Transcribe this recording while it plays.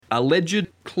alleged,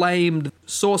 claimed,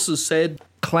 sources said.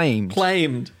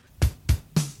 Claimed.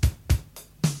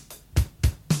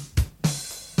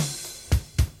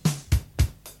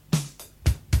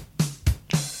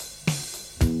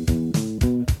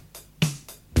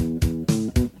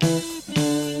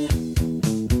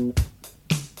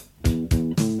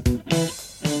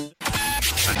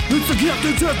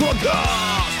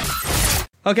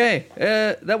 Okay,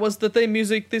 that was the theme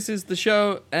music. This is the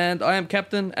show, and I am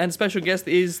Captain, and special guest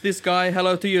is this guy.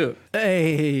 Hello to you.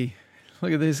 Hey,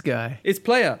 look at this guy. It's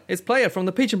Playa. It's Playa from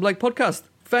the Peach and Blake podcast.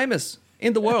 Famous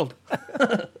in the world.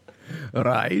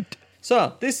 Right.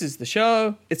 So, this is the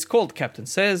show. It's called Captain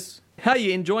Says. How are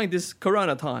you enjoying this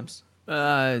Corona times?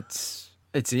 It's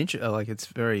like it's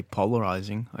very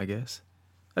polarizing, I guess.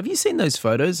 Have you seen those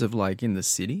photos of like in the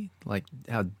city, like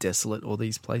how desolate all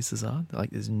these places are? Like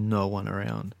there's no one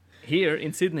around. Here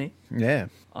in Sydney? Yeah.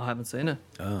 I haven't seen it.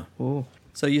 Oh.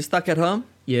 So you stuck at home?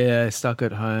 Yeah, stuck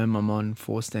at home. I'm on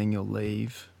forced annual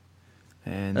leave.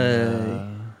 And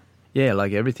yeah,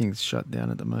 like everything's shut down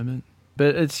at the moment.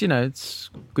 But it's, it's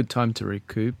a good time to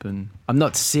recoup, and I'm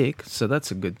not sick, so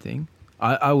that's a good thing.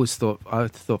 I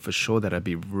thought for sure that I'd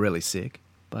be really sick,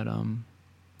 but no,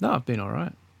 I've been all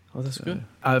right. Oh, that's good.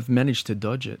 I've managed to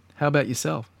dodge it. How about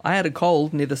yourself? I had a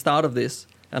cold near the start of this,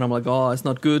 and I'm like, oh, it's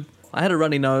not good. I had a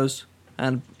runny nose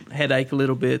and headache a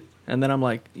little bit, and then I'm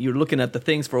like, you're looking at the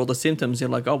things for all the symptoms, you're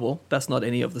like, oh, well, that's not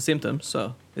any of the symptoms,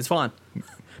 so it's fine.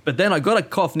 But then I got a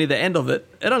cough near the end of it.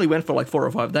 It only went for like 4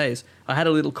 or 5 days. I had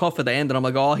a little cough at the end, and I'm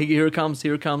like, oh, here it comes.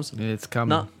 Yeah, it's coming.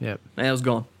 No. Yep. And it was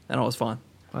gone, and I was fine.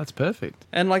 Well, that's perfect.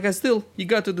 And like you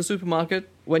go to the supermarket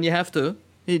when you have to.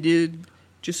 You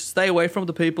just stay away from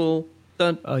the people.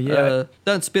 Don't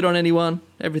spit on anyone.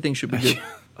 Everything should be good.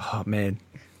 Oh, man.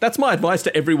 That's my advice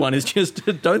to everyone is just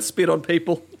don't spit on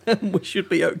people and we should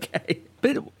be okay.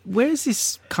 But where does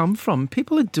this come from?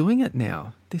 People are doing it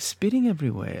now. They're spitting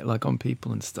everywhere, like on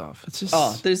people and stuff. It's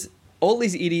just... there's all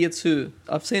these idiots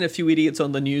I've seen a few idiots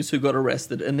on the news who got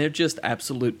arrested, and they're just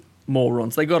absolute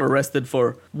morons. They got arrested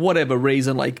for whatever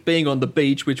reason, like being on the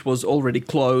beach, which was already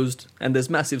closed, and there's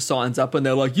massive signs up, and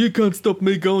they're like, you can't stop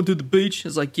me going to the beach.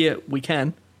 It's like, yeah, we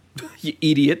can. You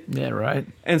idiot. Yeah, right.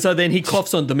 And so then he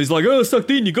coughs on them. He's like, oh,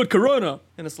 sucked in, you got corona.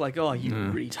 And it's like, oh, you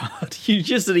retard. You're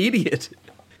just an idiot.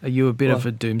 Are you a bit of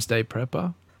a doomsday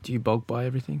prepper? Do you bulk buy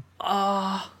everything?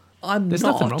 There's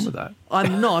nothing wrong with that.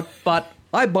 I'm not, but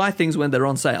I buy things when they're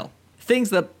on sale.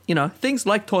 Things that, things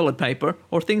like toilet paper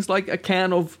or things like a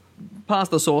can of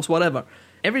pasta sauce, whatever.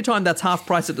 Every time that's half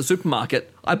price at the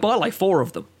supermarket, I buy like 4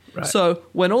 of them. Right. So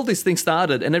when all this thing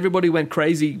started and everybody went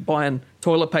crazy buying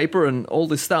toilet paper and all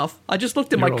this stuff, I just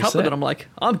looked at my cupboard and I'm like,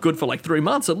 I'm good for like 3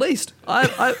 months at least.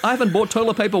 I haven't bought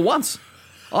toilet paper once.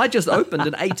 I just opened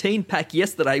an 18-pack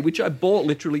yesterday, which I bought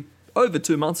literally over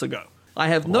 2 months ago. I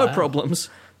have no problems,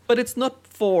 but it's not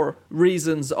for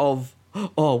reasons of,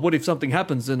 oh, what if something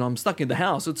happens and I'm stuck in the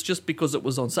house? It's just because it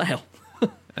was on sale.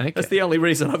 Okay. That's the only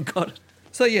reason I've got it.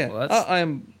 So yeah, I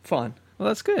am fine. Well,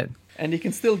 that's good. And you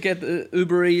can still get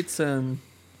Uber Eats and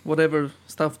whatever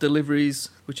stuff deliveries,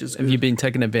 which is good. Have you been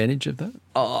taking advantage of that?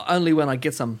 Only when I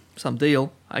get some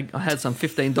deal. I had some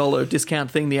 $15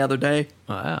 discount thing the other day.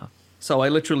 Wow. So I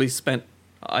literally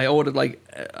I ordered like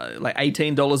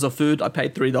 $18 of food. I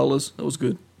paid $3. It was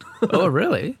good. Oh,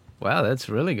 really? Wow, that's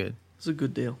really good. It's a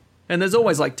good deal. And there's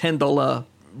always like $10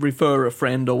 refer a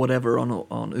friend or whatever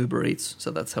on Uber Eats.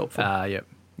 So that's helpful. Yep.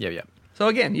 So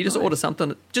again, you just order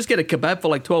something. Just get a kebab for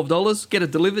like $12. Get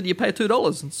it delivered. You pay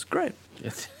 $2. It's great.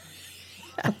 Yes.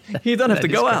 You don't have to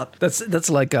go out. That's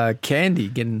like Candy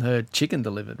getting her chicken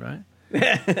delivered,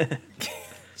 right?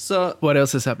 So what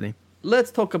else is happening?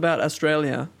 Let's talk about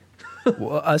Australia.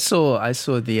 Well, I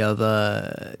saw the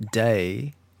other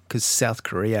day because South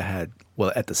Korea had,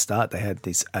 well, at the start they had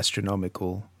this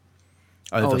astronomical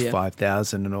over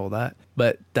 5,000 and all that,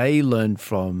 but they learned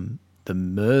from the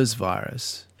MERS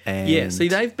virus. And see,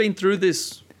 they've been through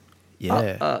this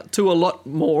to a lot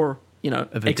more,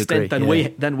 extent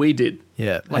than we did.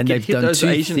 Yeah, like and it they've hit done those two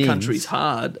Asian things. countries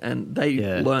hard, and they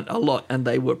learnt a lot, and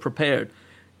they were prepared.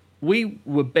 We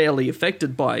were barely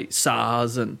affected by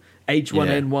SARS and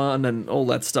H1N1 and all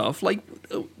that stuff, like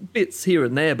bits here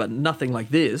and there, but nothing like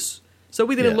this. So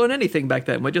we didn't learn anything back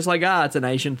then. We're just like, it's an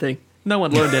Asian thing. No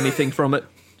one learned anything from it.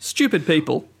 Stupid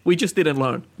people. We just didn't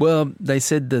learn. Well, they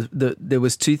said there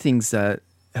was 2 things that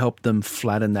helped them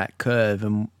flatten that curve,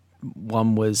 and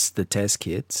one was the test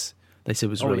kits. They said it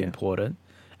was really important,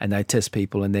 and they test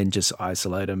people and then just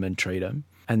isolate them and treat them.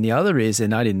 And the other is,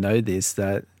 and I didn't know this,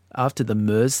 that after the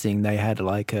MERS thing, they had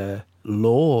like a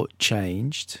law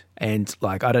changed, and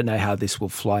like I don't know how this will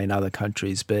fly in other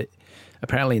countries, but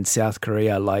apparently in South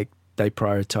Korea, like they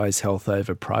prioritize health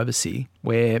over privacy,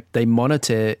 where they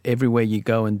monitor everywhere you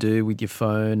go and do with your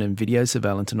phone and video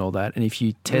surveillance and all that. And if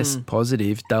you test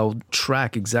positive, they'll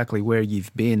track exactly where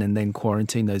you've been and then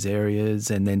quarantine those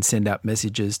areas and then send out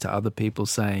messages to other people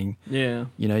saying,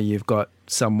 you've got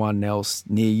someone else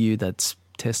near you that's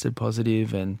tested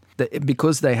positive. And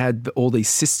because they had all these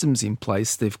systems in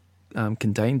place, they've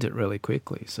contained it really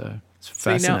quickly. So it's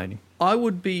fascinating. Now, I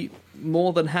would be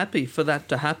more than happy for that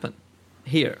to happen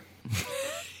here.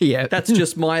 Yeah. That's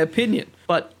just my opinion.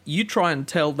 But you try and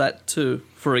tell that to,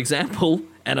 for example,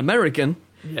 an American,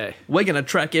 we're going to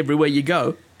track everywhere you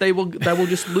go. They will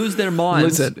just lose their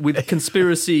minds with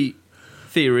conspiracy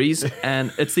theories,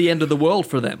 and it's the end of the world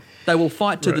for them. They will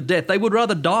fight to the death. They would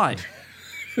rather die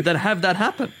than have that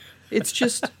happen. It's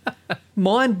just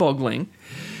mind-boggling.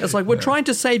 It's like, we're trying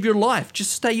to save your life.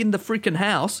 Just stay in the freaking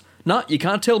house. No, you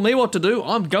can't tell me what to do.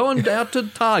 I'm going out to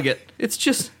Target. It's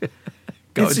just...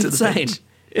 It's insane.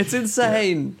 It's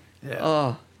insane. Yeah.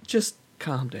 Oh, just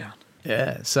calm down.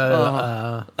 Yeah.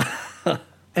 So,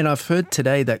 and I've heard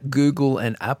today that Google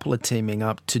and Apple are teaming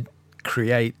up to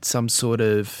create some sort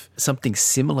of something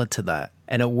similar to that.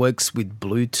 And it works with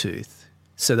Bluetooth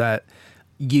so that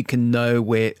you can know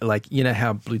where, like, you know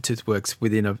how Bluetooth works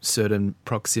within a certain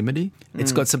proximity?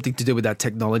 It's got something to do with that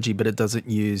technology, but it doesn't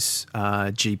use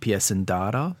GPS and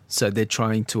data. So they're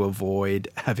trying to avoid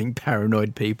having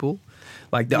paranoid people.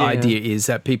 Like the idea is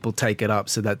that people take it up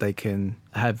so that they can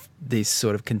have this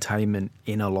sort of containment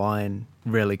in a line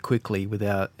really quickly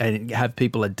and have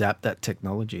people adapt that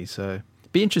technology. So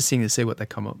it'd be interesting to see what they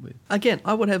come up with. Again,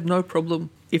 I would have no problem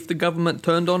if the government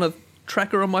turned on a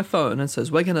tracker on my phone and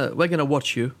says, we're gonna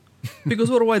watch you.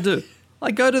 Because what do?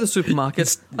 I go to the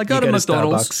supermarket, I go to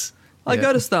McDonald's, I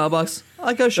go to Starbucks,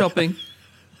 I go shopping.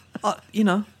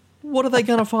 What are they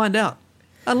going to find out?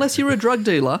 Unless you're a drug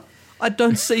dealer, I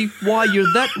don't see why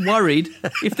you're that worried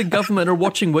if the government are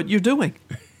watching what you're doing.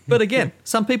 But again,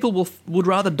 some people would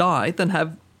rather die than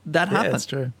have that happen. Yeah, that's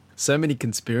true. So many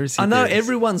conspiracy I know theories.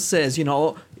 everyone says,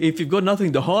 if you've got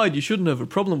nothing to hide, you shouldn't have a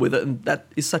problem with it. And that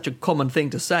is such a common thing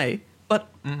to say. But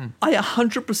I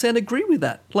 100% agree with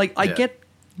that. Like, I get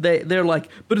they're like,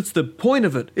 but it's the point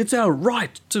of it. It's our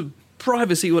right to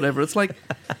privacy, whatever. It's like,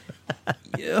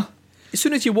 as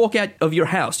soon as you walk out of your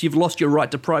house, you've lost your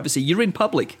right to privacy. You're in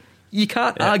public. You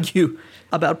can't argue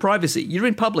about privacy. You're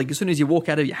in public as soon as you walk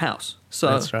out of your house. So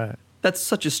that's right. That's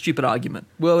such a stupid argument.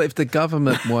 Well, if the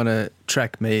government want to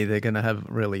track me, they're going to have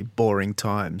a really boring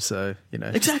time. So,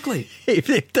 Exactly.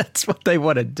 If that's what they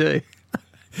want to do.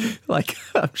 Like,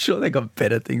 I'm sure they got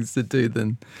better things to do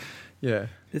than,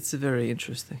 It's very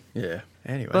interesting. Yeah.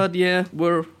 Anyway. But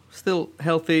we're still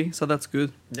healthy, so that's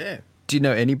good. Yeah. Do you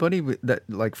know anybody that,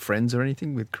 like friends or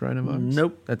anything with coronavirus?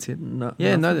 Nope. That's it? No.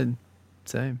 Yeah, nothing. no,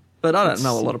 same. But I don't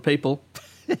know a lot of people.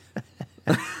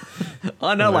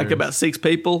 I know like about 6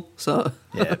 people, so...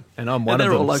 Yeah, and I'm one of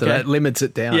them, so that limits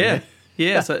it down.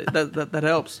 Yeah, so that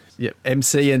helps. Yeah,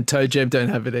 MC and Toe Jam don't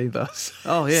have it either.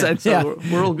 Oh, yeah, so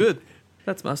we're all good.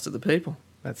 That's most of the people.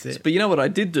 That's it. But you know what I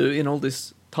did do in all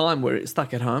this time where it's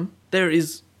stuck at home? There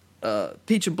is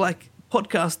Peach and Black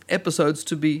podcast episodes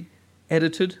to be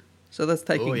edited, so that's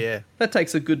taking... Oh, yeah. That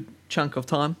takes a good chunk of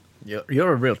time.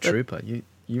 You're a real trooper. You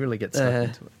really get stuck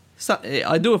into it. So,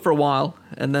 I do it for a while,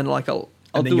 and then like I'll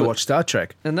and then do you it, watch Star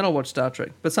Trek. And then I'll watch Star Trek.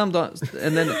 But sometimes,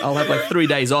 and then I'll have like 3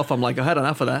 days off. I'm like, I had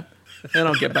enough of that. And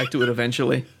I'll get back to it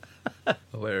eventually.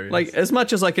 Hilarious. Like, as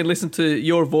much as I can listen to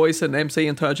your voice and MC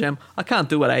and Toe Jam, I can't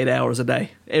do it 8 hours a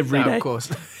day, every day. Of course.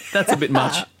 That's a bit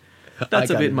much. That's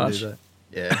a bit much.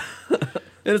 Yeah.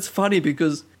 And it's funny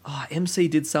because MC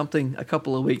did something a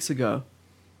couple of weeks ago.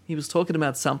 He was talking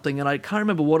about something, and I can't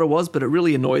remember what it was, but it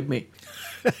really annoyed me.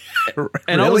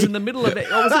 And I was in the middle of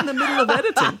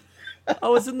editing. I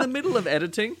was in the middle of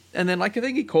editing, and then like I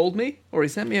think he called me or he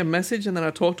sent me a message, and then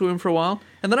I talked to him for a while,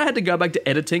 and then I had to go back to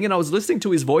editing, and I was listening to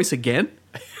his voice again,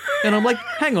 and I'm like,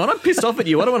 hang on, I'm pissed off at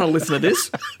you. I don't want to listen to this.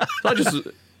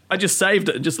 So I just saved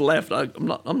it and just left. I'm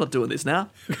not doing this now.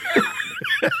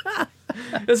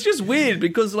 It's just weird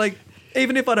because like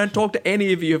even if I don't talk to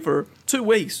any of you for 2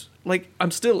 weeks, like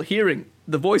I'm still hearing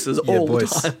the voices all the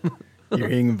time. You're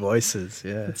hearing voices,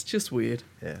 yeah. It's just weird.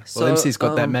 Yeah. Well, MC's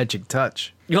got that magic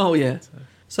touch. Oh, yeah.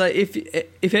 So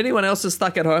if anyone else is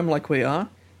stuck at home like we are,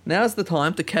 now's the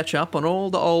time to catch up on all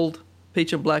the old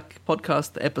Peach and Black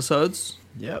podcast episodes.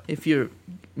 Yep. If you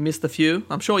missed a few,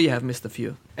 I'm sure you have missed a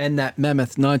few. And that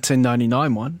mammoth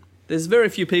 1999 one. There's very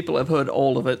few people have heard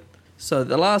all of it. So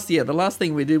the last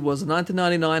thing we did was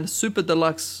 1999 Super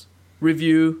Deluxe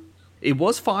review. It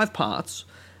was 5 parts,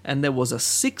 and there was a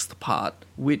 6th part,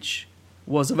 which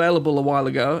was available a while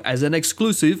ago as an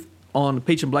exclusive on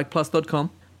peachandblackplus.com.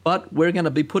 But we're going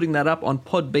to be putting that up on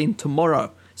Podbean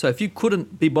tomorrow. So if you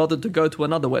couldn't be bothered to go to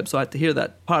another website to hear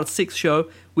that Part 6 show,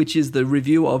 which is the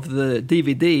review of the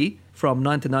DVD from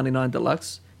 1999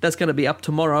 Deluxe, that's going to be up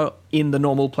tomorrow in the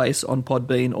normal place on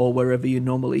Podbean or wherever you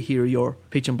normally hear your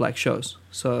Peach and Black shows.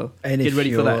 So get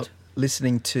ready for that.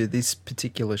 Listening to this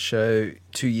particular show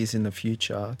 2 years in the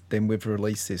future, then we've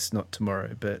released this not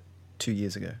tomorrow, but 2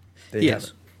 years ago. There you have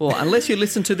it. Well, unless you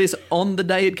listen to this on the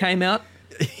day it came out,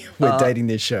 we're dating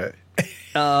this show.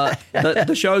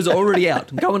 The show's already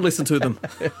out. Go and listen to them.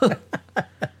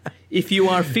 If you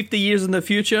are 50 years in the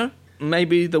future,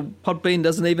 maybe the Podbean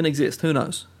doesn't even exist. Who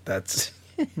knows?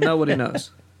 Nobody knows.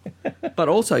 But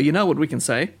also, you know what we can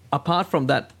say? Apart from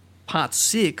that Part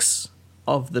 6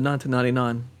 of the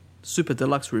 1999 Super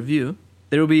Deluxe review,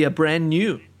 there will be a brand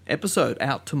new episode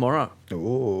out tomorrow.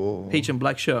 Ooh. Peach and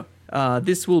Black show.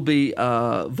 This will be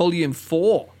volume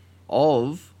 4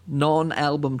 of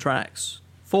non-album tracks.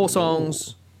 4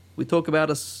 songs. We talk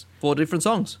about 4 different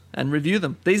songs and review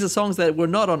them. These are songs that were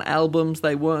not on albums.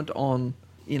 They weren't on,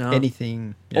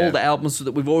 anything. All the albums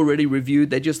that we've already reviewed.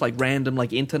 They're just like random,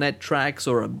 like internet tracks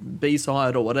or a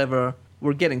B-side or whatever.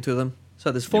 We're getting to them.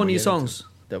 So there's 4 new songs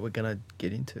that we're going to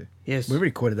get into. Yes. We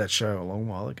recorded that show a long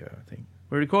while ago, I think.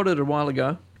 We recorded it a while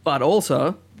ago. But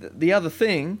also, the other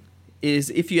thing is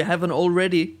if you haven't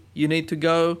already, you need to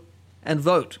go and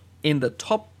vote in the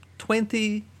top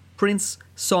 20 Prince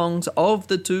songs of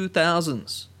the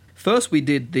 2000s. First, we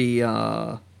did the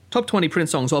top 20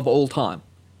 Prince songs of all time.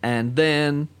 And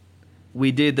then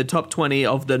we did the top 20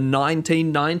 of the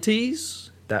 1990s.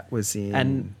 That was in...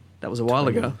 And that was a while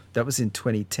ago. That was in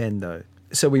 2010, though.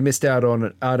 So we missed out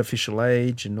on Artificial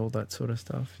Age and all that sort of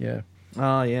stuff, yeah.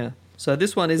 Oh, yeah. So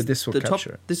this one is but this will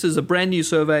capture it. This is a brand new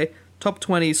survey, top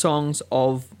 20 songs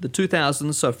of the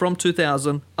 2000s. So from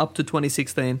 2000 up to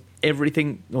 2016,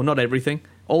 everything, or not everything,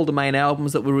 all the main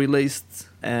albums that were released.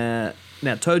 Now,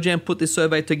 Toe Jam put this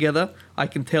survey together. I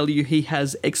can tell you he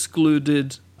has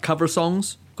excluded cover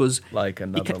songs because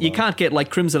you can't get like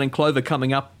Crimson and Clover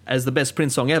coming up as the best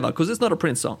Prince song ever because it's not a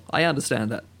Prince song. I understand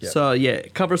that. Yep. So, yeah,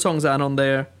 cover songs aren't on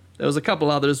there. There was a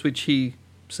couple others which he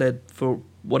said for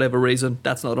whatever reason,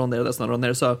 that's not on there, that's not on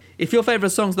there. So if your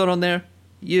favourite song's not on there,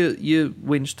 you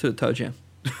whinge to Toe Jam.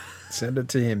 Send it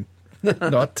to him.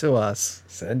 Not to us.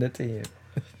 Send it to him.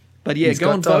 But yeah, He's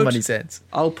go and got time vote. on his hands.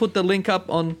 I'll put the link up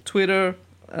on Twitter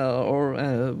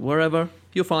or wherever.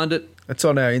 You'll find it. It's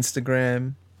on our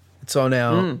Instagram. It's on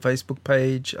our Facebook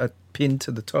page, pinned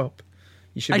to the top.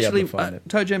 You should be able to find it.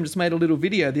 Toe Jam just made a little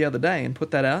video the other day and put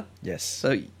that out. Yes.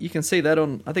 So you can see that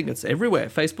on, I think it's everywhere,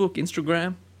 Facebook,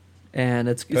 Instagram. And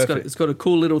it's got a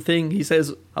cool little thing. He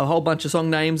says a whole bunch of song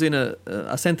names in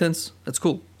a sentence. That's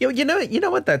cool. You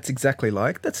know what that's exactly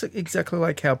like? That's exactly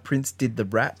like how Prince did the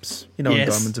raps, in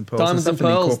Diamonds and Pearls. Diamonds and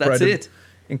Pearls, that's it.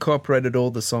 Incorporated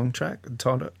all the song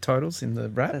titles in the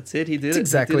rap. That's it, he did it's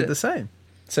exactly the same.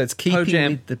 So it's keeping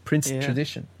with the Prince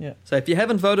tradition. Yeah. So if you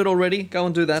haven't voted already, go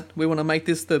and do that. We want to make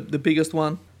this the biggest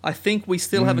one. I think we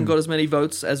still haven't got as many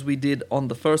votes as we did on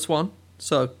the first one.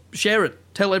 So share it.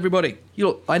 Tell everybody.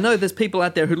 I know there's people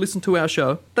out there who listen to our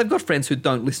show. They've got friends who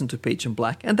don't listen to Peach and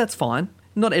Black, and that's fine.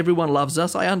 Not everyone loves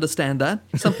us. I understand that.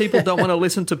 Some people don't want to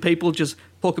listen to people just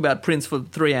talk about Prince for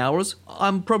 3 hours.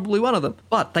 I'm probably one of them.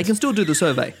 But they can still do the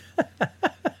survey.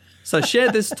 So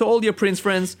share this to all your Prince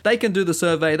friends. They can do the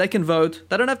survey. They can vote.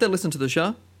 They don't have to listen to the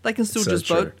show. They can still just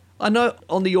vote. I know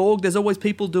on the org there's always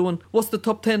people doing what's the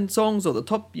top 10 songs or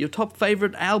your top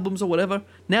favourite albums or whatever.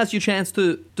 Now's your chance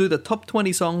to do the top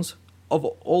 20 songs of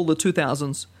all the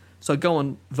 2000s. So go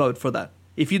and vote for that.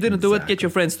 If you didn't do it, get your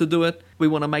friends to do it. We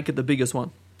want to make it the biggest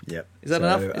one. Yep. Is that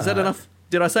enough? Is that enough?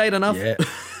 Did I say it enough? Yeah.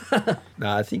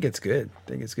 No, I think it's good.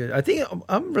 I think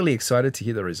I'm really excited to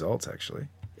hear the results, actually.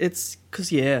 It's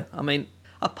because, I mean,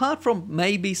 apart from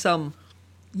maybe some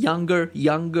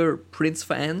younger Prince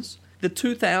fans, the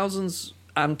 2000s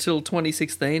until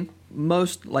 2016,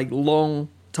 most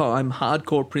long-time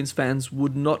hardcore Prince fans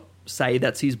would not say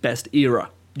that's his best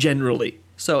era, generally.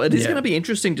 So it is going to be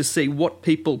interesting to see what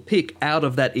people pick out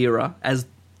of that era as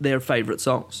their favourite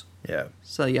songs. Yeah.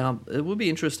 So, it will be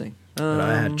interesting. And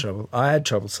I had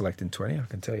trouble selecting 20, I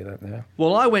can tell you that now.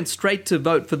 Well, I went straight to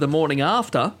vote for The Morning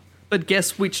After, but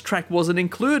guess which track wasn't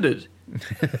included?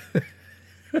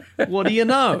 What do you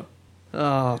know?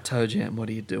 Oh, Toe Jam, what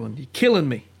are you doing? You're killing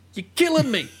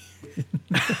me.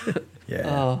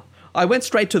 Yeah. I went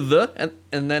straight to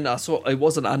and then I saw it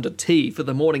wasn't under T for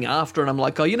The Morning After, and I'm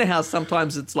like, you know how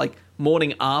sometimes it's like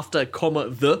morning after,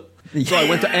 the? So I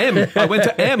went to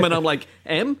M. And I'm like,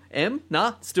 M?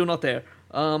 Nah, still not there.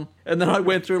 And then I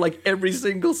went through like every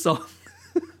single song.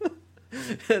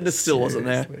 And it still wasn't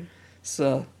there.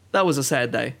 So, That was a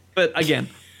sad day. But again,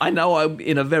 I know I'm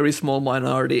in a very small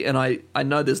minority, and I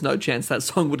know there's no chance that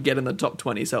song would get in the top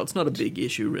 20, so it's not a big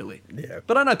issue, really. Yeah,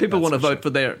 but I know people want to vote for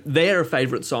their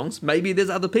favourite songs. Maybe there's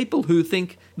other people who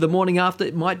think The Morning After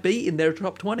it might be in their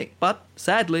top 20. But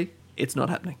sadly, it's not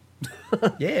happening.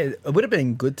 Yeah, it would have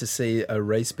been good to see a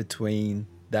race between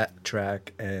that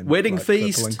track and Wedding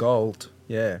Feast. Purple and Gold.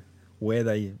 Yeah, where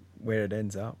it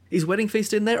ends up. Is Wedding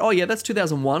Feast in there? Oh yeah, that's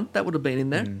 2001. That would have been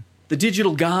in there. The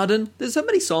Digital Garden. There's so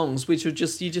many songs which are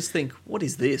just, you just think, what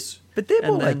is this? But they're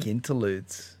more like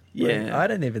interludes. Yeah. Like, I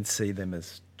don't even see them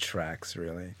as tracks,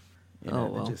 really. You know,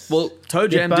 well. just, Well, Toe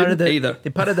Jam didn't either.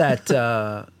 They're part of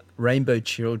that Rainbow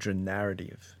Children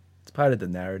narrative. It's part of the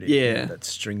narrative that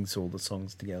strings all the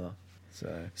songs together.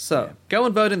 So go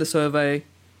and vote in the survey.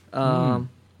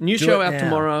 New show out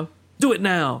tomorrow. Do it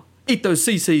now. Eat those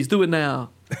CCs. Do it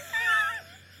now.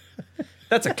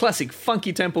 That's a classic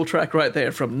Funky Temple track right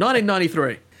there from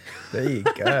 1993. There you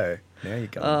go. Now you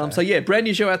go. So yeah, brand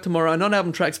new show out tomorrow.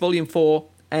 Non-album tracks, Volume 4,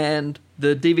 and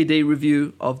the DVD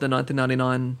review of the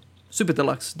 1999 Super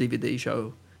Deluxe DVD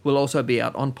show will also be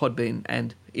out on Podbean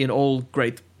and in all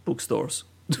great bookstores.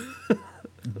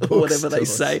 Whatever they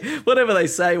say,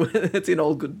 it's in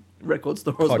all good record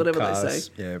stores. Podcasts, whatever they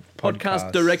say, yeah,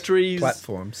 podcast directories,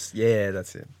 platforms. Yeah,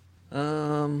 that's it.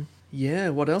 Yeah.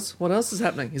 What else? What else is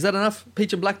happening? Is that enough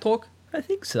Peach and Black talk? I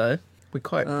think so. We're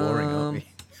quite boring, aren't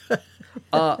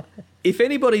we? If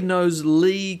anybody knows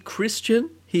Lee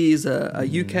Christian, he's a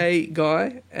UK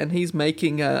guy, and he's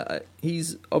making.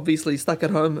 He's obviously stuck at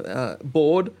home,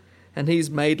 bored, and he's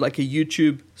made like a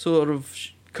YouTube sort of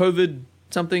COVID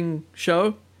something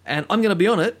show. And I'm going to be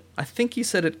on it. I think he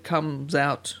said it comes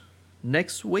out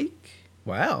next week.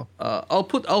 Wow. I'll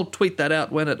tweet that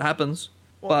out when it happens.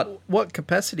 But what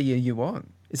capacity are you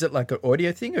on? Is it like an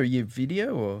audio thing, or are you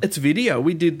video, or it's video?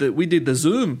 We did the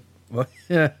Zoom.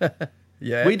 Yeah.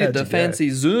 We did the fancy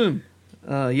Zoom.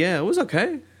 Yeah, it was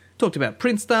okay. Talked about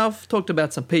print stuff. Talked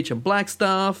about some Peach and Black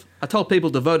stuff. I told people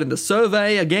to vote in the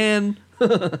survey again.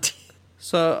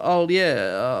 So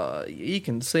you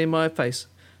can see my face.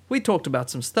 We talked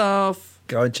about some stuff.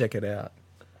 Go and check it out.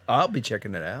 I'll be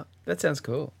checking it out. That sounds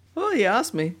cool. Well, he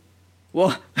asked me.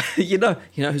 Well, you know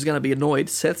who's going to be annoyed?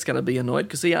 Seth's going to be annoyed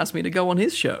because he asked me to go on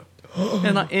his show,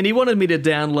 and he wanted me to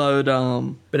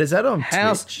download. But is that on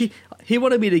House? Twitch? He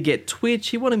wanted me to get Twitch.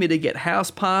 He wanted me to get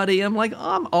House Party. I'm like,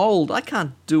 I'm old. I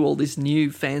can't do all this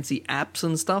new fancy apps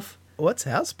and stuff. What's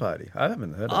House Party? I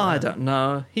haven't heard of that. I don't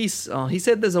know. He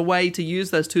said there's a way to use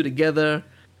those two together.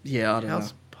 Yeah, I don't know.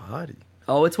 House Party.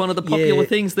 Oh, it's one of the popular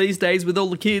things these days with all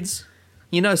the kids.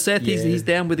 You know, Seth, he's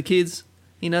down with the kids.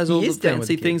 He knows all the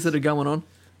fancy things that are going on.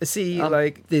 See,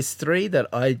 there's three that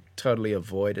I totally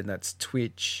avoid, and that's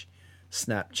Twitch,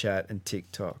 Snapchat, and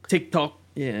TikTok.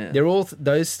 Yeah. They're all,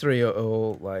 those three are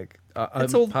all like,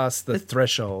 I'm past the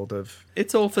threshold of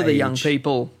It's all for the young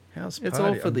people. House Party. It's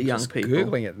all for the young people.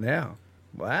 Googling it now.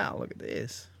 Wow, look at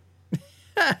this.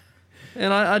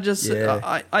 And I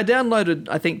downloaded,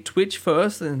 I think, Twitch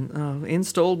first and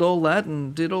installed all that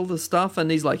and did all the stuff. And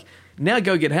he's like, now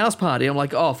go get House Party. I'm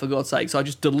like, oh, for God's sake. So I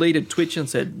just deleted Twitch and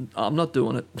said, I'm not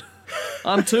doing it.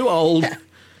 I'm too old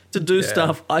to do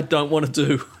stuff I don't want to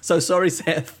do. So sorry,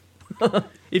 Seth.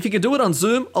 If you can do it on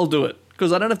Zoom, I'll do it.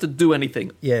 Because I don't have to do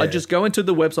anything. Yeah. I just go into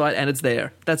the website and it's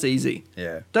there. That's easy.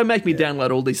 Yeah. Don't make me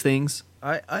download all these things.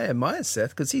 I admire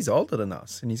Seth because he's older than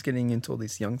us and he's getting into all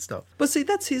this young stuff. But see,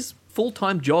 that's his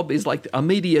full-time job, is like a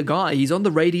media guy. He's on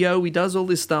the radio. He does all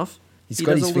this stuff. He's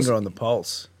got his finger on the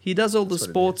pulse. He does all the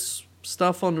sports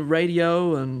stuff on the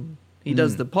radio, and he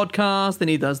does the podcast, and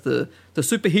he does the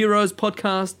superheroes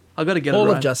podcast. I got to get it right.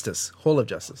 Hall of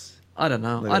Justice. I don't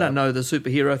know. I don't know the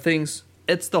superhero things.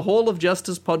 It's the Hall of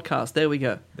Justice podcast. There we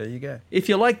go. There you go. If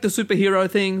you like the superhero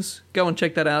things, go and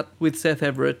check that out with Seth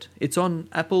Everett. It's on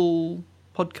Apple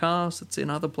Podcasts. It's in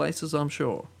other places, I'm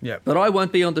sure. Yeah. But I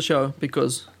won't be on the show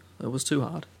because it was too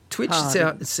hard. Twitch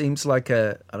seems like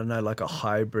a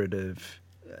hybrid of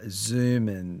Zoom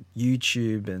and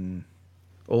YouTube and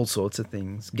all sorts of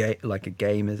things. It's like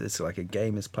a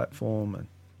gamer's platform, and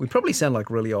we probably sound like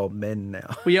really old men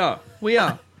now. We are.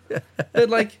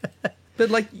 But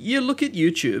like you look at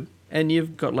YouTube and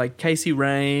you've got like Casey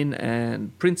Rain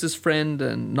and Princess Friend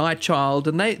and Nightchild,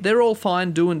 and they're all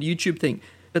fine doing YouTube thing.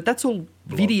 But that's all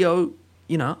video,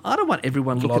 you know. I don't want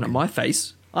everyone looking at my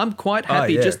face. I'm quite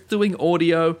happy just doing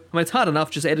audio. I mean, it's hard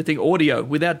enough just editing audio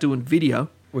without doing video.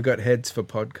 We got heads for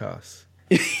podcasts.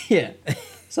 Yeah.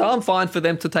 So I'm fine for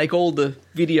them to take all the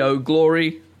video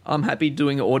glory. I'm happy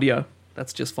doing audio.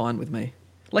 That's just fine with me.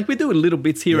 Like, we do little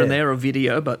bits here and there of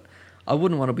video, but I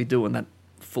wouldn't want to be doing that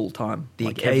full time. The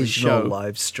occasional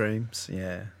live streams,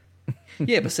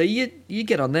 Yeah, but see, you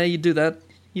get on there, you do that.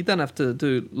 You don't have to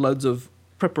do loads of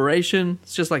preparation.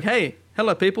 It's just like, hey,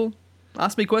 hello, people.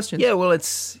 Ask me questions. Yeah, well,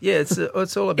 it's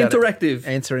all about interactive.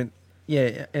 Answering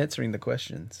the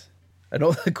questions. And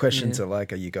all the questions are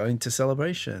like, are you going to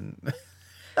Celebration?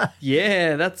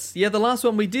 The last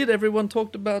one we did, we were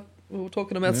talking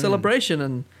about Celebration,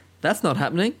 and that's not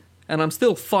happening. And I'm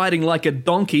still fighting like a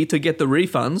donkey to get the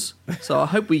refunds. So I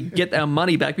hope we get our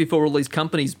money back before all these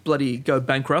companies bloody go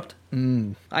bankrupt.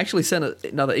 I actually sent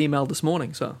another email this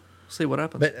morning, so see what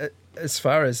happens. But as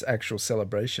far as actual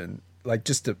Celebration, like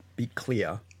just to be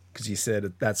clear, because you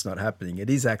said that's not happening, it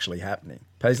is actually happening.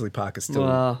 Paisley Park is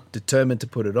still determined to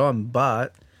put it on,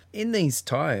 but in these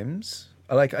times,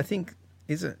 like I think,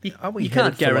 are we you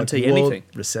can't guarantee world anything.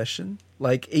 Recession?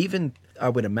 Like even I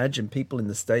would imagine people in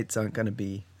the States aren't going to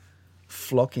be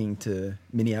flocking to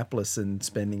Minneapolis and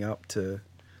spending up to,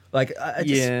 like, I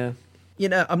just,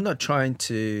 I'm not trying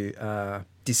to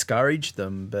discourage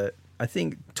them, but I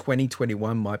think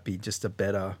 2021 might be just a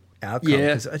better outcome.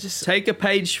 Yeah, I just take a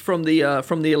page from the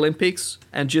Olympics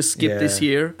and just skip this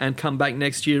year and come back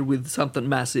next year with something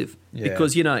massive. Yeah.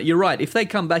 Because you're right. If they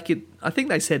come back, I think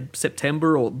they said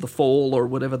September or the fall or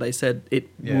whatever they said, it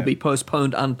will be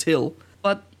postponed until.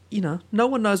 But no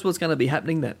one knows what's going to be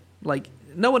happening then. Like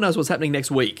no one knows what's happening next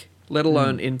week, let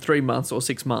alone in 3 months or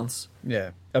 6 months.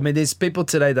 Yeah, I mean, there's people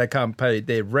today that can't pay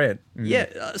their rent.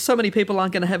 Yeah, so many people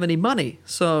aren't going to have any money,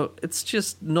 so it's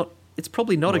just not. It's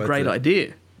probably not a great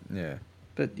idea. Yeah.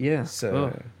 But yeah.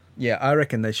 So, I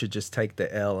reckon they should just take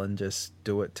the L and just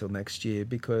do it till next year,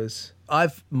 because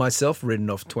I've myself written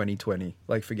off 2020.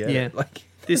 Like, forget it. Like,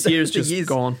 this year's just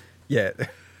gone. Yeah.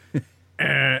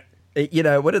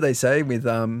 What do they say with,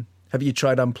 have you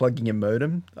tried unplugging your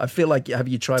modem? I feel like, have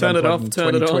you tried unplugging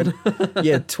 2020?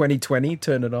 Yeah, 2020,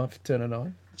 turn it off, turn it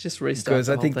on. Just restart because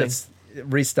I think that's,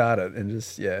 restart it and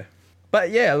just,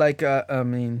 But like, I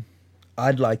mean,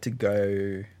 I'd like to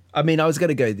go... I mean, I was going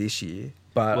to go this year,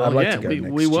 but I'd like to go next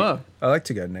year. We were. I'd like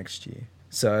to go next year.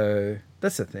 So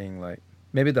that's the thing. Like,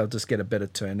 maybe they'll just get a better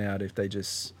turnout if they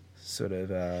just sort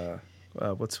of,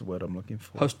 what's the word I'm looking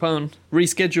for? Postpone,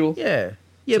 reschedule. Yeah.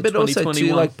 Yeah, but also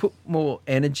to like put more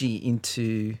energy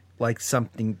into like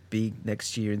something big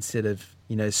next year instead of,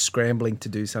 scrambling to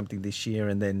do something this year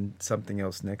and then something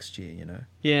else next year,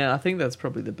 Yeah, I think that's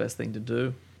probably the best thing to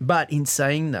do. But in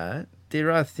saying that,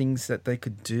 there are things that they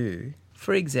could do.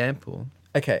 For example,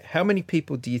 okay, how many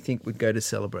people do you think would go to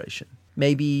Celebration?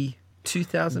 Maybe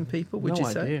 2,000 people, would you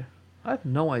say? No idea. I have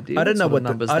no idea. I don't know what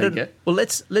numbers they get. Well,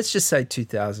 let's just say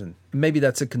 2,000. Maybe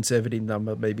that's a conservative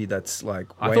number. Maybe that's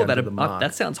like way under the mark.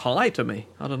 That sounds high to me.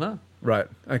 I don't know. Right.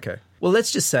 Okay. Well,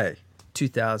 let's just say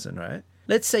 2,000, right?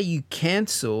 Let's say you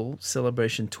cancel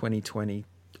Celebration 2020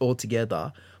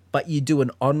 altogether, but you do an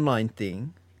online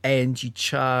thing and you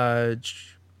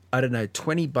charge... I don't know,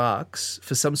 $20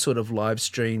 for some sort of live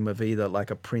stream of either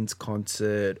like a Prince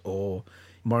concert or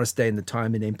Morris Day and the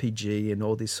Time in MPG and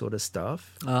all this sort of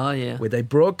stuff. Oh, yeah. Where they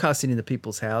broadcast it into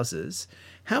people's houses.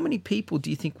 How many people do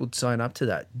you think would sign up to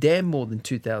that? Damn, more than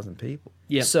 2,000 people.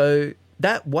 Yeah. So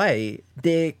that way,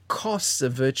 their costs are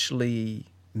virtually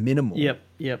minimal.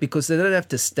 Yep. Because they don't have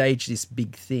to stage this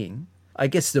big thing. I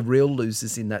guess the real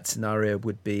losers in that scenario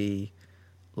would be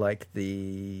like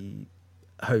the...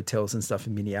 hotels and stuff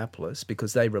in Minneapolis,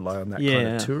 because they rely on that kind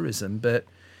of tourism. But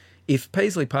if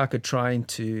Paisley Park are trying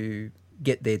to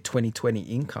get their 2020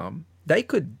 income, they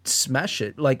could smash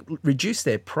it, like reduce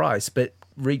their price, but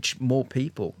reach more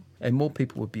people, and more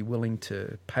people would be willing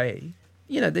to pay.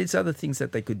 There's other things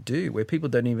that they could do where people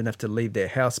don't even have to leave their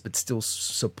house but still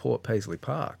support Paisley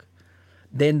Park.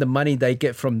 Then the money they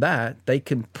get from that, they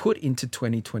can put into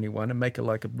 2021 and make it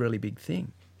like a really big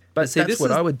thing. But see, that's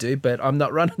what I would do, but I'm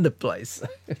not running the place.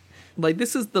 Like,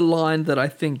 this is the line that I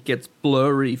think gets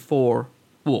blurry for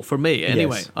me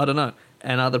anyway, yes. I don't know,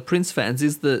 and other Prince fans,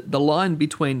 is the line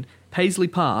between Paisley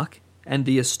Park and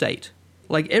the estate.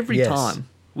 Like, every time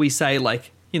we say,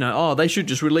 like, they should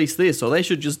just release this or they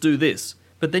should just do this.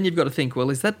 But then you've got to think, well,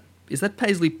 is that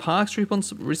Paisley Park's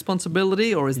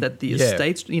responsibility or is that the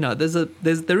estate's?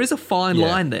 There is a fine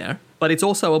line there, but it's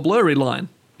also a blurry line,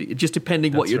 just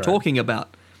depending what you're talking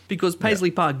about. Because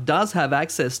Paisley Park does have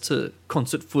access to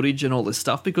concert footage and all this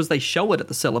stuff because they show it at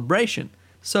the celebration.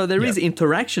 So there is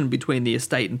interaction between the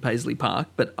estate and Paisley Park,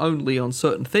 but only on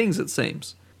certain things, it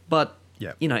seems. But,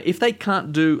 if they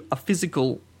can't do a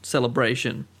physical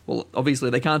celebration, well, obviously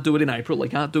they can't do it in April, they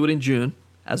can't do it in June,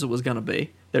 as it was going to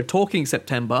be. They're talking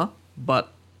September,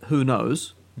 but who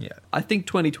knows? Yeah. I think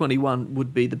 2021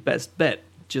 would be the best bet.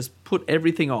 Just put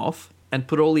everything off and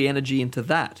put all the energy into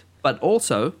that. But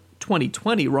also...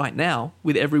 2020 right now,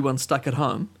 with everyone stuck at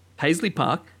home, Paisley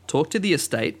Park talk to the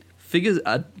estate,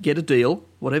 get a deal,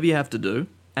 whatever you have to do,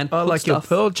 and like your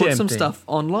Pearl Jam put some thing. stuff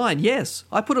online. Yes,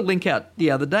 I put a link out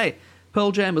the other day.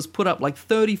 Pearl Jam has put up like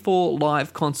 34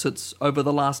 live concerts over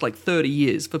the last like 30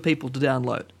 years for people to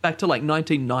download. Back to like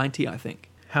 1990, I think.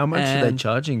 How much are they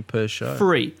charging per show?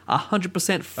 Free.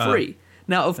 100% free.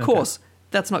 Now, of course,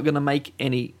 that's not going to make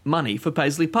any money for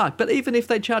Paisley Park. But even if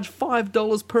they charge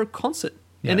 $5 per concert,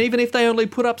 and even if they only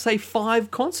put up, say,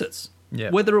 5 concerts,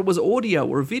 whether it was audio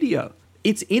or video,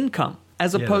 it's income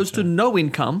as opposed to no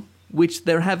income, which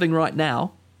they're having right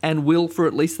now and will for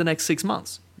at least the next 6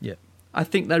 months. Yeah. I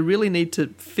think they really need to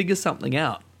figure something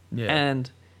out. Yeah.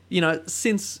 And,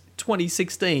 since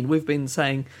 2016, we've been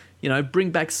saying,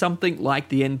 bring back something like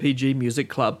the NPG Music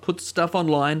Club, put stuff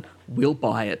online, we'll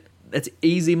buy it. That's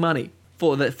easy money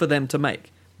for them to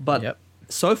make. But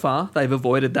so far, they've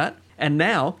avoided that. And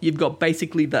now you've got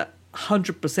basically the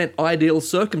 100% ideal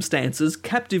circumstances,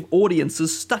 captive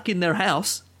audiences stuck in their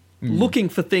house, looking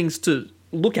for things to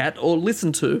look at or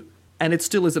listen to, and it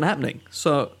still isn't happening.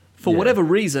 So for whatever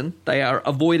reason, they are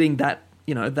avoiding that,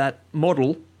 that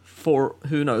model for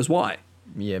who knows why.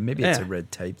 Yeah, maybe it's a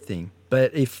red tape thing.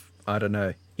 But I don't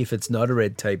know, if it's not a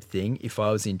red tape thing, if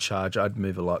I was in charge, I'd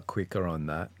move a lot quicker on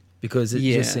that because it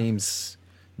just seems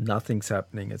nothing's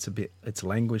happening. It's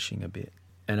languishing a bit.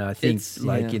 And I think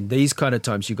in these kind of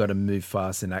times, you got to move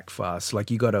fast and act fast.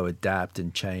 Like you got to adapt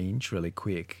and change really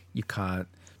quick. You can't,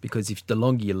 because if the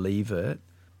longer you leave it,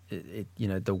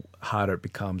 the harder it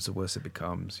becomes, the worse it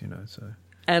becomes, so.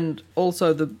 And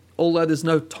also, although there's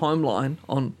no timeline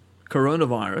on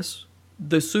coronavirus,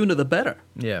 the sooner the better.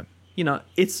 Yeah.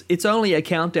 It's only a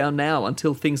countdown now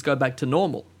until things go back to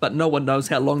normal, but no one knows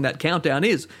how long that countdown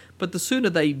is. But the sooner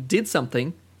they did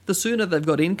something, the sooner they've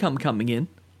got income coming in,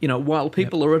 while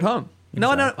people are at home.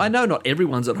 Exactly. No, I know not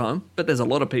everyone's at home, but there's a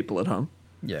lot of people at home.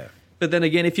 Yeah. But then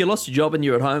again, if you lost your job and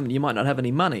you're at home, you might not have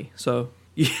any money. So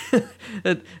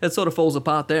it sort of falls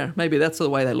apart there. Maybe that's the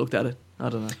way they looked at it. I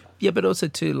don't know. Yeah, but also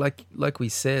too, like we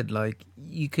said, like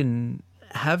you can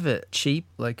have it cheap,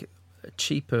 like a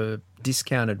cheaper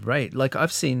discounted rate. Like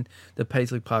I've seen the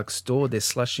Paisley Park store, they're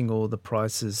slashing all the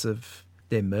prices of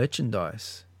their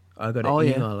merchandise. I got an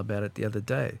email about it the other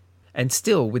day. And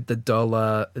still with the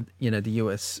dollar, the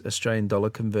US Australian dollar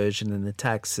conversion and the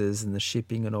taxes and the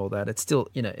shipping and all that, it's still,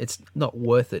 it's not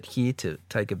worth it here to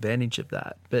take advantage of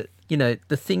that. But,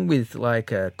 the thing with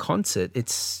like a concert,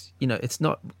 it's, it's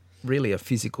not really a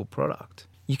physical product.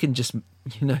 You can just,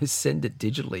 send it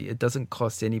digitally. It doesn't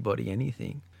cost anybody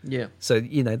anything. Yeah. So,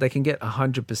 they can get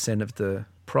 100% of the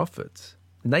profits.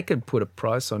 And they can put a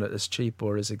price on it as cheap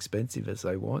or as expensive as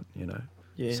they want,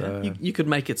 Yeah, so, you could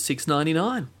make it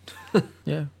 $6.99.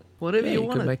 Yeah. Whatever you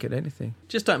want. You could make it anything.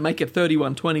 Just don't make it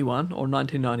 $31.21 or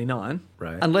 $19.99.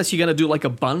 Right. Unless you're going to do like a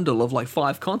bundle of like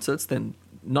 5 concerts, then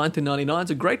 $19.99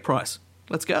 is a great price.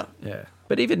 Let's go. Yeah.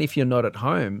 But even if you're not at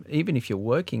home, even if you're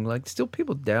working, like still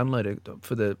people download it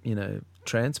for the,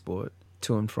 transport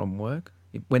to and from work.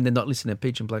 When they're not listening to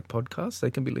Peach and Black podcasts, they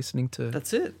can be listening to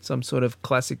That's it. Some sort of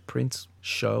classic Prince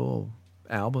show or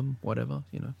album, whatever,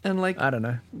 And like, I don't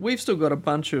know. We've still got a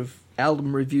bunch of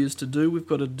album reviews to do. We've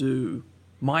got to do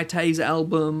Maite's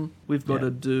album. We've got to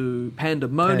do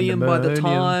Pandemonium by the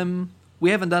time.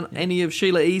 We haven't done any of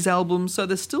Sheila E.'s albums, so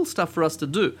there's still stuff for us to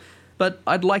do. But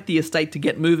I'd like the estate to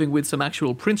get moving with some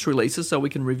actual Prince releases so we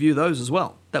can review those as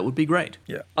well. That would be great.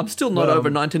 Yeah. I'm still not over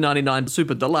 1999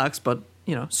 Super Deluxe, but,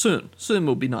 soon. Soon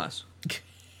will be nice.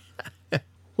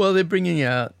 Well, they're bringing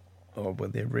out... Oh, well,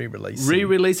 they're re-releasing.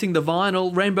 Re-releasing the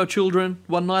vinyl, Rainbow Children,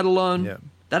 One Night Alone. Yeah.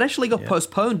 That actually got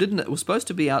postponed, didn't it? It was supposed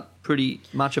to be out pretty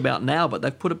much about now, but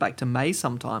they've put it back to May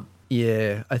sometime.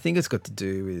 Yeah, I think it's got to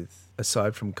do with,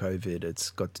 aside from COVID,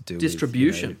 it's got to do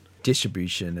distribution. with...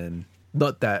 Distribution, and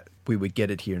not that we would get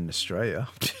it here in Australia.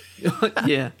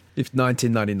 Yeah. If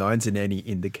 1999's in any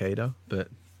indicator, but,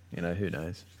 who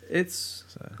knows.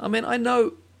 I mean, I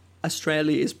know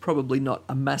Australia is probably not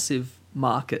a massive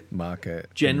market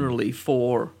generally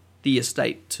for the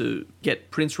estate to get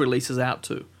Prince releases out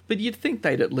to, but you'd think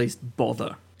they'd at least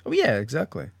bother. Oh yeah,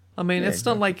 exactly. I mean, it's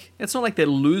not like they're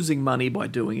losing money by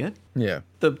doing it. Yeah.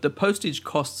 The postage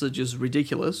costs are just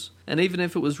ridiculous, and even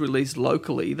if it was released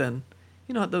locally, then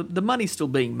the money's still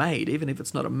being made, even if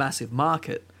it's not a massive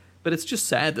market. But it's just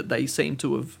sad that they seem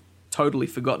to have totally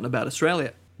forgotten about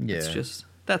Australia. Yeah. It's just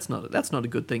that's not a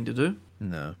good thing to do.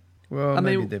 No. Well,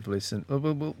 maybe they've listened.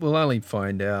 We'll only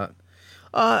find out.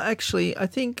 Actually, I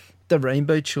think the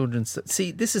Rainbow Children...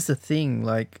 See, this is the thing.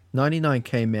 Like, 99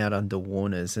 came out under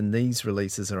Warner's, and these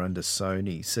releases are under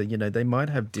Sony. So, they might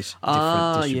have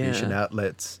different distribution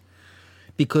outlets.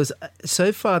 Because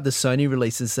so far, the Sony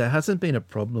releases, there hasn't been a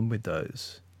problem with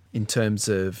those. in terms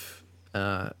of.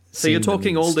 So you're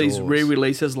talking all these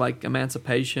re-releases like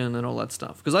Emancipation and all that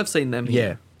stuff, because I've seen them here.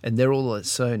 Yeah, and they're all at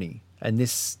Sony, and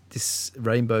this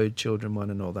Rainbow Children one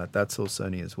and all that's all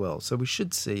Sony as well. So we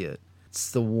should see it.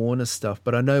 It's the Warner stuff,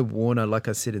 but I know Warner, like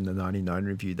I said in the 99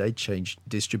 review, they changed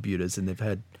distributors and they've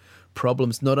had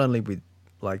problems not only with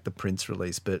like the Prince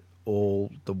release, but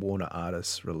all the Warner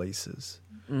artists releases.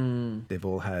 They've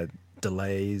all had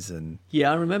delays and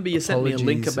I remember you sent me a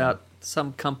link and- about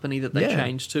some company that they Yeah.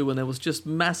 changed to, and there was just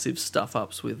massive stuff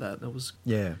ups with that.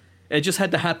 yeah. It just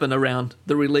had to happen around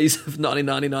the release of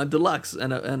 1999 Deluxe,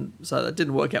 and so that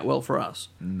didn't work out well for us.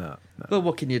 No. But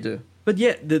what can you do? But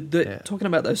yeah, Yeah. talking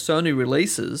about those Sony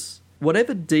releases,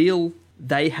 whatever deal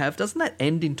they have, doesn't that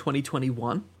end in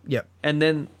 2021? Yep. And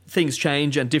then things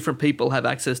change and different people have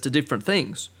access to different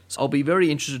things. So I'll be very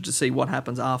interested to see what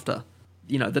happens after,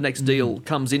 the next deal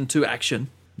comes into action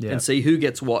Yeah. and see who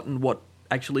gets what and what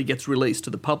actually gets released to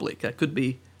the public. That could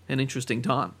be an interesting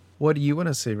time. What do you want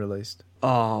to see released?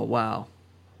 Oh, wow.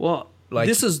 Well, Like,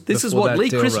 this is before what that Lee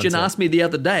deal Christian runs out. asked me the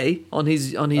other day on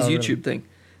his really? YouTube thing.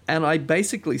 And I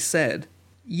basically said,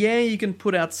 yeah, you can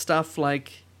put out stuff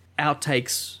like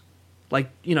outtakes, like,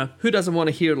 who doesn't want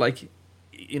to hear, like,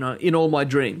 In All My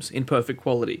Dreams in perfect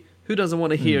quality? Who doesn't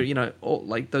want to hear, all,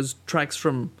 like those tracks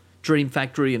from Dream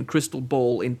Factory and Crystal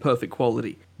Ball in perfect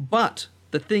quality? But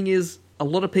the thing is, a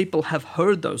lot of people have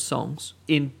heard those songs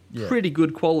in pretty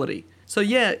good quality. So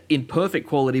yeah, in perfect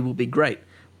quality will be great.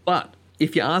 But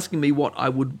if you're asking me what I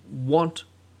would want,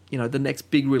 the next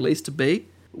big release to be,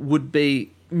 would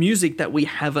be music that we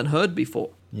haven't heard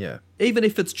before. Yeah. Even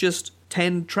if it's just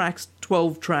 10 tracks,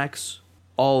 12 tracks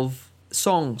of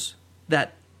songs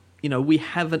that, we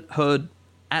haven't heard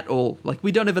at all. Like,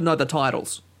 we don't even know the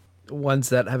titles. Ones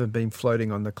that haven't been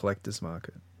floating on the collector's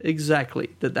market.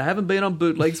 Exactly. That they haven't been on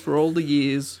bootlegs for all the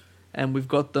years, and we've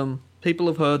got them. People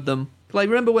have heard them. Like,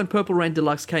 remember when Purple Rain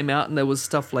Deluxe came out and there was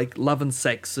stuff like Love and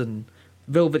Sex and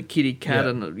Velvet Kitty Cat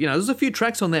and, there's a few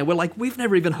tracks on there where, like, we've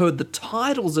never even heard the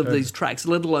titles of these tracks,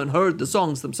 let alone heard the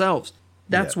songs themselves.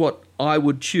 That's what I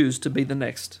would choose to be the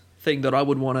next thing that I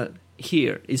would want to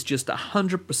hear, is just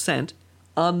 100%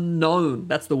 unknown.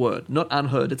 That's the word. Not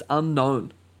unheard. It's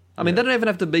unknown. I mean, they don't even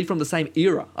have to be from the same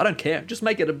era. I don't care. Just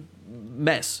make it a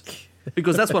mess.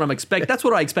 Because that's what That's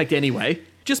what I expect anyway.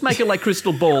 Just make it like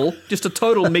Crystal Ball. Just a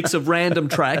total mix of random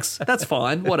tracks. That's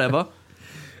fine. Whatever.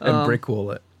 And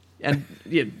brickwall it. And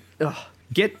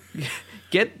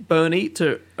get Bernie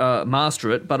to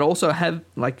master it, but also have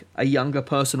like a younger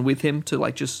person with him to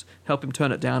like just help him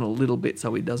turn it down a little bit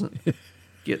so he doesn't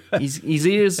get his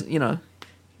ears.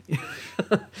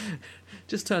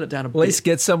 Just turn it down a bit. At least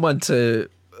get someone to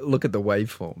look at the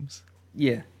waveforms.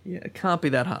 Yeah. It can't be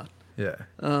that hard. Yeah.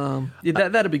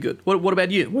 That'd be good. What about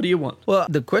you? What do you want? Well,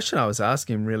 the question I was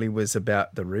asking really was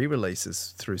about the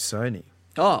re-releases through Sony.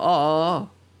 Oh.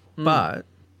 But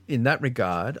in that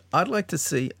regard, I'd like to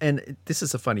see, and this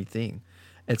is a funny thing,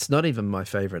 it's not even my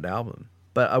favorite album,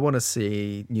 but I want to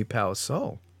see New Power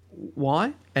Soul.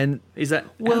 Why? And is that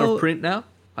out of print now?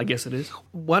 I guess it is.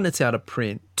 One, it's out of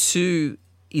print. Two,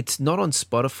 it's not on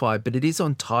Spotify, but it is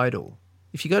on Tidal.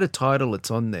 If you go to Tidal, it's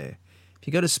on there. If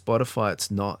you go to Spotify, it's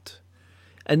not.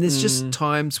 And there's just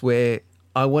times where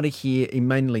I want to hear in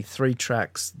mainly 3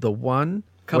 tracks. The One,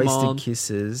 Wasted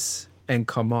Kisses, and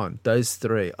Come On. Those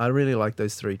 3. I really like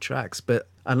those 3 tracks. But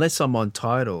unless I'm on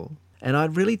Tidal, and I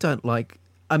really don't like...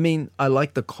 I mean, I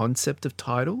like the concept of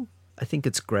Tidal. I think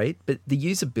it's great. But the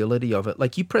usability of it,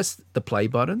 like you press the play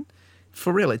button,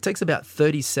 for real, it takes about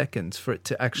 30 seconds for it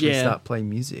to actually start playing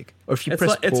music. Or if you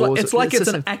press pause... It's like it's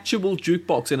an actual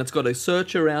jukebox, and it's got to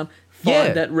search around,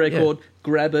 find that record,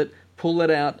 grab it, pull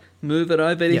it out, move it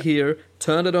over to here,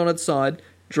 turn it on its side,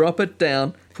 drop it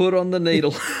down, put on the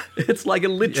needle. It's like a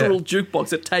literal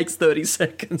jukebox. It takes 30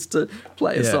 seconds to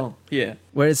play a song. Yeah.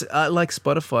 Whereas I like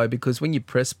Spotify because when you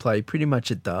press play, pretty much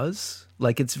it does.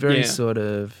 Like it's very sort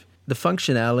of... The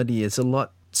functionality is a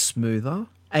lot smoother.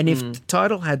 And if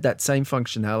Tidal had that same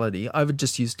functionality, I would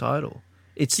just use Tidal.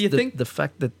 It's the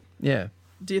fact that... Yeah.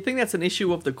 Do you think that's an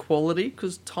issue of the quality?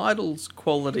 Because Tidal's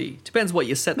quality... Depends what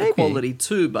you set the quality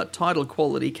to, but Tidal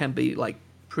quality can be, like,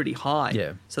 pretty high.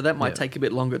 Yeah. So that might take a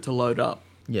bit longer to load up.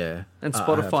 Yeah. And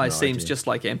Spotify seems just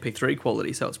like MP3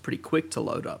 quality, so it's pretty quick to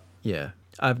load up. Yeah.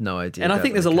 I have no idea. And I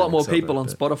think there's a lot more people on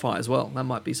Spotify as well. That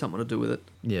might be something to do with it.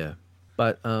 Yeah.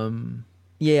 But,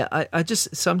 I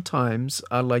just... Sometimes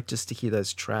I like just to hear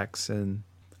those tracks, and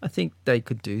I think they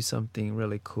could do something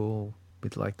really cool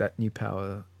with like that New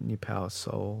Power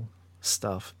Soul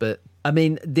stuff. But I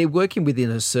mean, they're working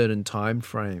within a certain time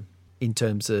frame in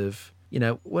terms of,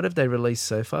 what have they released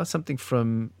so far? Something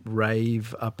from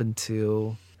Rave up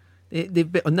until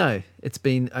No, it's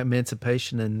been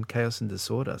Emancipation and Chaos and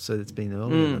Disorder, so it's been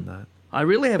earlier than that. I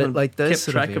really haven't kept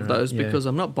track of those yeah. because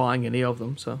I'm not buying any of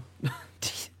them. So,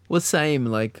 Well, same.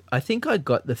 Like, I think I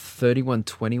got the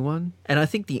 3121, and I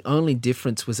think the only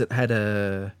difference was it had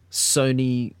a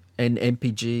Sony and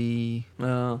MPG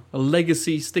a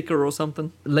legacy sticker or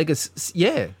something. legacy.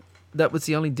 Yeah, that was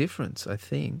the only difference, I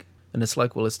think. And it's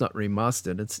like, well, it's not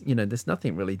remastered. It's there's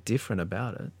nothing really different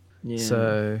about it. Yeah.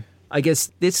 So I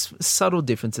guess there's subtle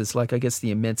differences. Like, I guess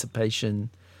the Emancipation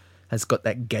has got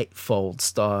that gatefold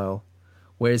style,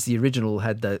 whereas the original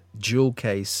had that jewel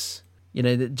case.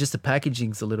 Just the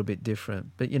packaging's a little bit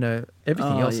different. But,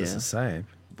 everything else is the same.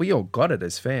 We all got it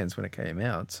as fans when it came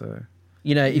out. So,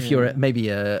 if you're maybe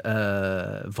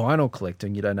a vinyl collector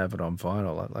and you don't have it on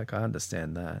vinyl, like, I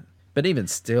understand that. But even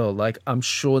still, like, I'm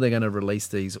sure they're going to release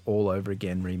these all over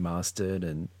again, remastered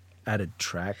and added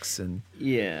tracks. And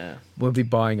we'll be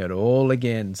buying it all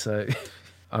again. So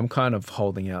I'm kind of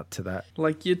holding out to that.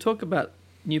 Like, you talk about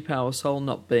New Power Soul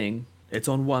not being, it's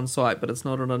on one site, but it's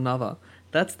not on another.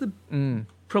 That's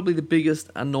probably the biggest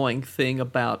annoying thing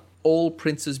about all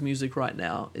Prince's music right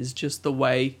now is just the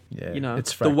way,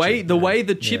 it's the way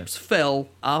the chips fell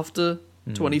after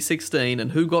 2016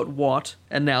 and who got what,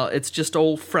 and now it's just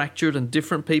all fractured and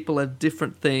different people have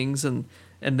different things, and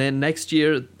then next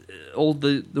year all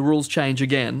the rules change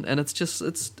again, and it's just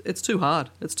it's too hard.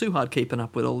 It's too hard keeping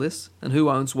up with all this and who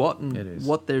owns what and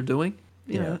what they're doing.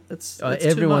 It's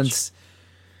everyone's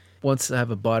wants to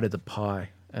have a bite of the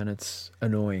pie. And it's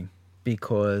annoying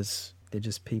because they're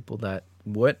just people that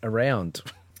weren't around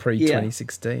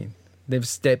pre-2016. They've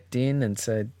stepped in and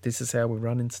said, "This is how we're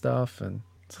running stuff." And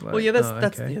it's like,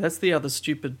 that's the other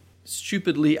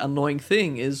stupidly annoying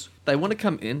thing is they want to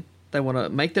come in, they want to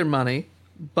make their money,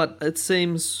 but it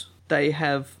seems they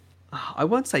have, I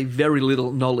won't say very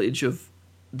little knowledge of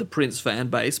the Prince fan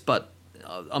base, but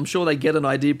I'm sure they get an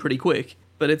idea pretty quick.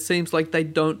 But it seems like they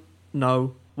don't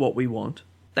know what we want.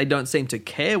 They don't seem to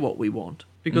care what we want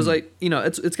because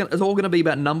it's all going to be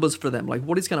about numbers for them. Like,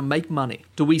 what is going to make money?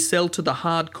 Do we sell to the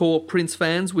hardcore Prince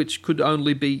fans, which could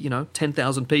only be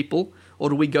 10,000 people, or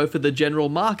do we go for the general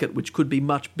market, which could be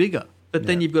much bigger? But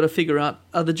then you've got to figure out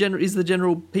is the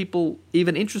general people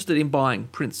even interested in buying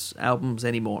Prince albums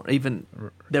anymore? Even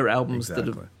their albums that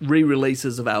are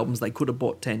re-releases of albums they could have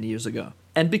bought 10 years ago.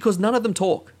 And because none of them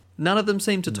talk. None of them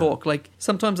seem to talk. Like,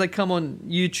 sometimes they come on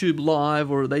YouTube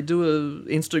Live or they do a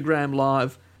Instagram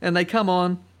Live and they come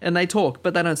on and they talk,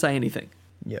 but they don't say anything.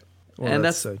 Yep. Well, and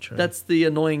that's so true. That's the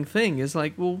annoying thing. Is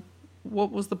like, well,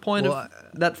 what was the point of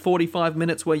that 45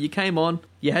 minutes where you came on,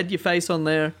 you had your face on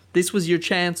there, this was your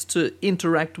chance to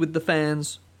interact with the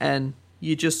fans, and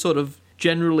you just sort of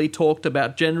generally talked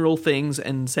about general things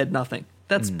and said nothing?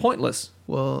 That's pointless.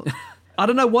 Well, I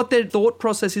don't know what their thought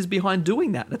process is behind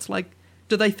doing that. It's like,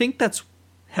 do they think that's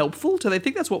helpful? Do they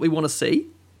think that's what we want to see?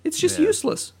 It's just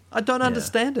useless. I don't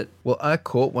understand it. Well, I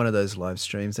caught one of those live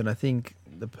streams, and I think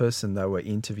the person they were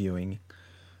interviewing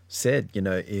said,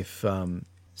 if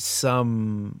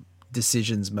some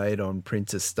decisions made on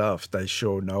Prince's stuff, they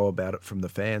sure know about it from the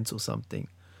fans or something.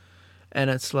 And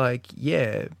it's like,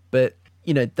 but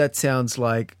that sounds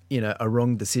like, a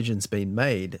wrong decision's been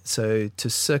made. So to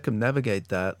circumnavigate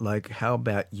that, like, how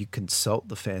about you consult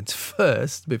the fans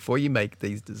first before you make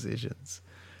these decisions?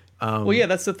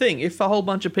 That's the thing. If a whole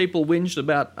bunch of people whinged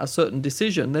about a certain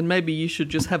decision, then maybe you should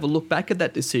just have a look back at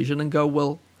that decision and go,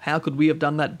 well, how could we have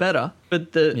done that better?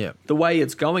 But the way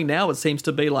it's going now, it seems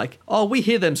to be like, oh, we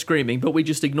hear them screaming, but we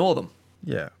just ignore them.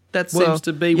 Yeah. That seems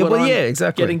to be what I'm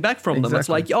getting back from them. It's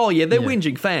like, oh, yeah, they're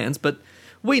whinging fans, but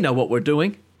we know what we're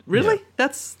doing. Really? Yeah.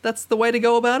 That's the way to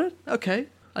go about it? Okay,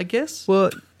 I guess.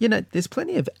 Well, there's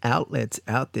plenty of outlets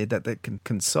out there that can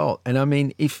consult. And I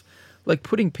mean, if, like,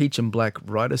 putting Peach and Black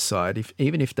right aside,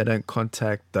 even if they don't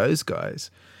contact those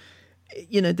guys,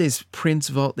 there's Prince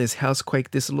Vault, there's Housequake,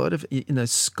 there's a lot of,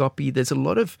 Scoppy, there's a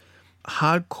lot of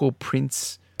hardcore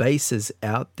Prince bases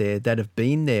out there that have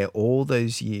been there all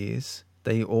those years.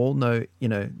 They all know,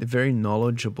 they're very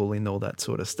knowledgeable in all that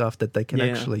sort of stuff that they can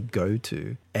actually go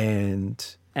to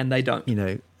and they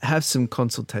don't, have some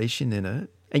consultation in it.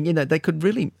 And, they could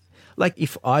really, like,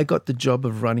 if I got the job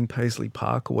of running Paisley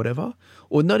Park or whatever,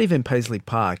 or not even Paisley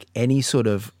Park, any sort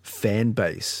of fan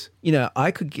base, I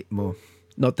could get more,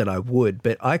 not that I would,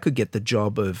 but I could get the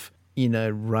job of,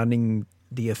 running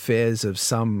the affairs of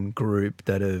some group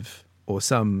or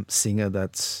some singer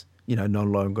that's, no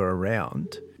longer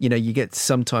around. You get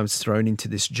sometimes thrown into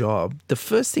this job. The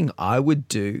first thing I would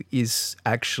do is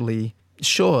actually,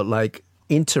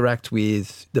 interact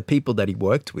with the people that he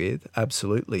worked with,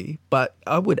 absolutely. But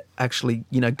I would actually,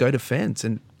 go to fans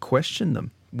and question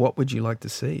them. what would you like to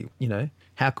see? You know,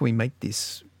 how can we make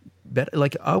this better?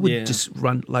 Like, I would just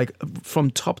run like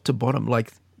from top to bottom,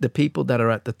 like the people that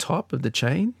are at the top of the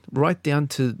chain, right down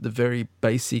to the very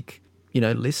basic, you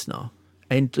know, listener,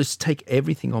 and just take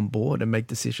everything on board and make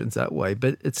decisions that way.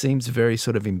 But it seems very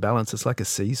sort of imbalanced. It's like a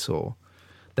seesaw.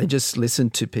 They just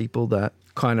listen to people that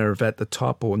kind of at the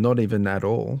top or not even at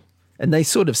all. And they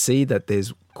sort of see that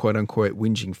there's quote unquote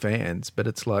whinging fans, but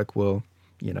it's like, well,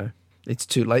 you know, it's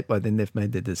too late by then. They've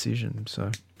made their decision.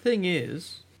 So thing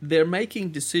is, they're making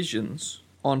decisions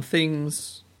on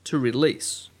things to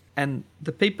release. And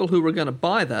the people who are going to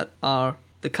buy that are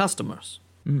the customers,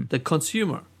 the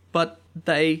consumer. But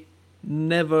they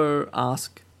never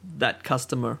ask that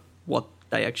customer what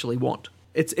they actually want.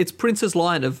 It's Prince's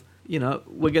line of, you know,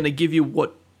 we're going to give you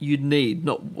what you need,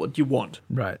 not what you want.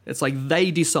 Right. It's like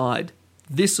they decide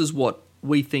this is what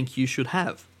we think you should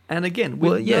have. And again,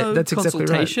 with that's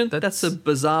consultation, exactly right. That's a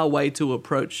bizarre way to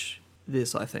approach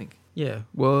this, I think. Yeah.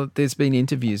 Well, there's been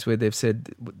interviews where they've said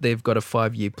they've got a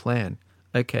 5-year plan.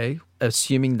 Okay,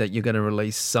 assuming that you're going to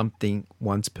release something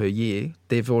once per year,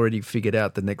 they've already figured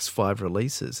out the next 5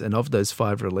 releases. And of those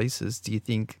 5 releases, do you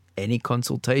think any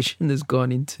consultation has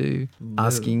gone into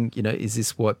asking, you know, is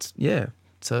this what? Yeah.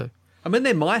 So, I mean,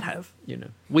 they might have, you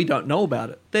know. We don't know about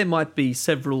it. There might be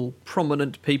several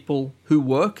prominent people who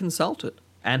were consulted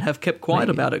and have kept quiet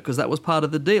about it because that was part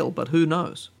of the deal, but who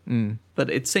knows? But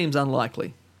it seems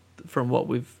unlikely from what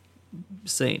we've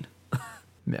seen.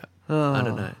 Yeah. I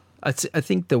don't know. I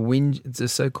think the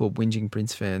so-called whinging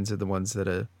Prince fans are the ones that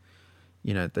are,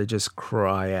 you know, they just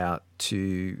cry out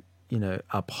to, you know,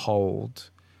 uphold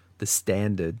the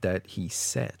standard that he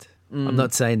set. I'm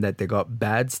not saying that they got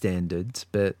bad standards,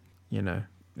 but, you know,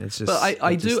 it's just... But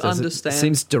I do understand... It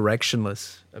seems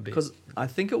directionless a bit. Because I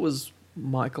think it was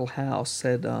Michael Howe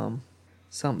said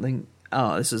something...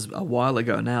 Oh, this is a while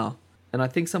ago now. And I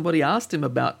think somebody asked him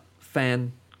about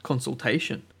fan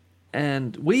consultation.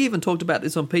 And we even talked about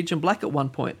this on Peach and Black at one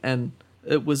point, and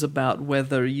it was about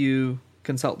whether you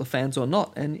consult the fans or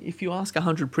not. And if you ask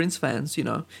 100 Prince fans, you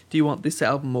know, do you want this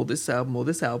album or this album or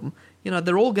this album, you know,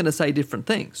 they're all going to say different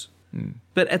things.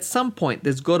 But at some point,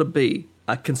 there's got to be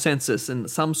a consensus and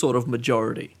some sort of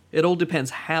majority. It all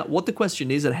depends what the question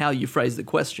is and how you phrase the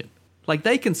question. Like,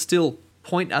 they can still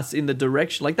point us in the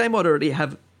direction. Like, they might already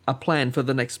have a plan for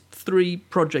the next 3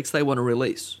 projects they want to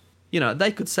release. You know,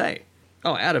 they could say,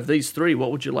 oh, out of these 3,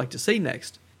 what would you like to see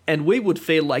next? And we would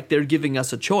feel like they're giving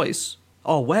us a choice.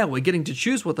 Oh, wow, we're getting to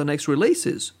choose what the next release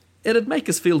is. It'd make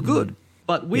us feel good.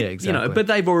 But exactly. You know, but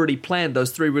they've already planned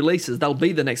those 3 releases. They'll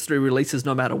be the next 3 releases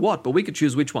no matter what. But we could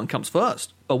choose which one comes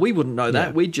first. But we wouldn't know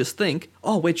that. We'd just think,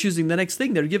 oh, we're choosing the next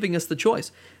thing. They're giving us the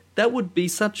choice. That would be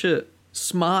such a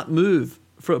smart move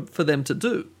for them to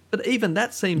do. But even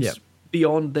that seems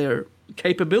beyond their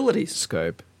capabilities.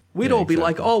 Scope. We'd all be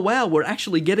like, oh, wow, we're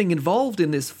actually getting involved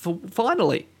in this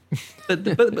finally. But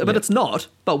it's not.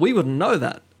 But we wouldn't know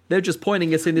that. They're just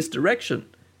pointing us in this direction.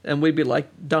 And we'd be like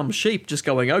dumb sheep just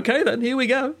going, okay, then here we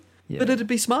go. Yeah. But it'd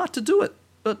be smart to do it.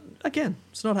 But again,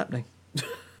 it's not happening.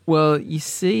 Well, you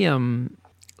see,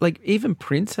 like even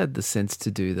Prince had the sense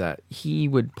to do that. He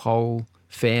would poll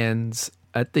fans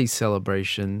at these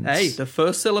celebrations. Hey, the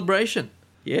first celebration.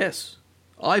 Yes.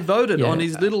 I voted on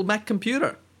his little Mac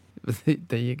computer.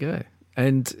 There you go.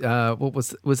 And what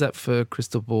was that for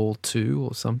Crystal Ball 2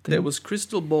 or something? There was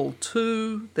Crystal Ball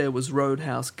 2. There was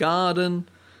Roadhouse Garden.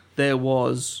 There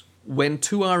was When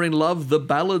Two Are in Love, The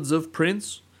Ballads of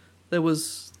Prince. There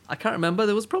was, I can't remember,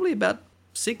 there was probably about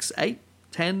 6, 8,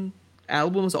 10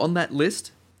 albums on that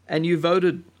list. And you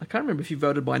voted, I can't remember if you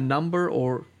voted by number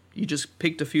or you just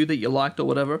picked a few that you liked or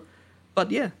whatever.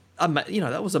 But yeah, you know,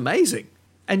 that was amazing.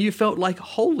 And you felt like,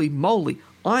 holy moly,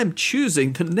 I'm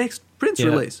choosing the next Prince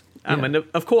release. I mean,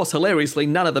 of course, hilariously,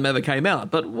 none of them ever came out,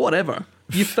 but whatever.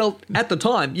 You felt, at the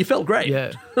time, you felt great.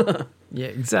 Yeah. Yeah,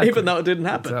 exactly. Even though it didn't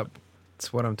happen.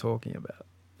 That's what I'm talking about.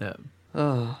 Yeah.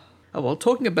 Oh, well,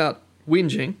 talking about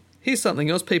whinging, here's something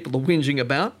else people are whinging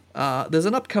about. There's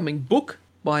an upcoming book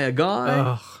by a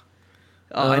guy.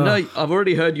 I know, I've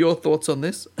already heard your thoughts on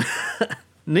this.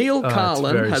 Neil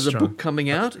Carlin has a book coming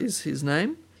out, is his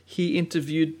name. He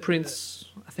interviewed Prince,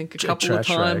 I think, a couple of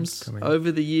times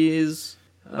over the years.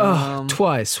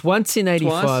 Twice. Once in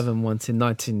 85 and once in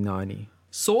 1990.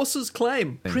 Sources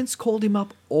claim Prince called him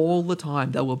up all the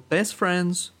time. They were best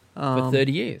friends. For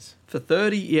 30 years. For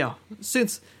 30, yeah.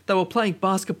 Since they were playing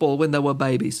basketball when they were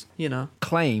babies, you know.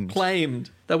 Claimed.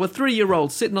 They were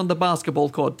 3-year-olds sitting on the basketball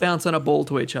court bouncing a ball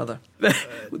to each other.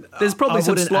 There's probably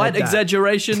some slight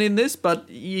exaggeration in this, but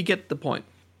you get the point.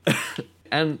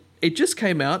 And it just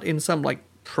came out in some like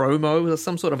promo or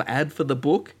some sort of ad for the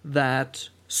book that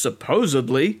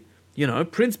supposedly,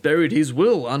 Prince buried his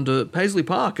will under Paisley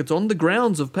Park. It's on the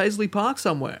grounds of Paisley Park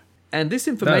somewhere. And this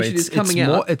information is coming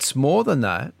out. It's more than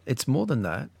that. It's more than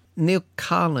that. Neil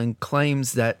Carlin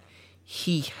claims that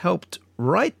he helped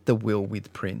write the will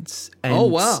with Prince. And oh,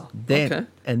 wow. Then,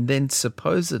 and then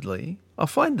supposedly, I'll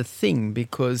find the thing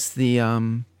because the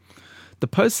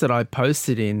post that I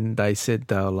posted in, they said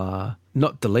they'll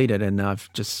not delete it, and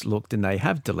I've just looked and they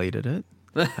have deleted it.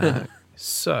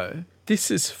 So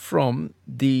this is from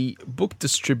the book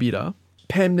distributor,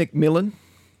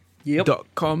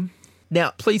 PamMcMillan.com.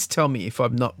 Now, please tell me if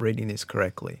I'm not reading this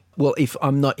correctly. Well, if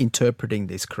I'm not interpreting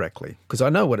this correctly, because I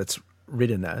know what it's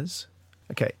written as.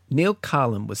 Okay, Neil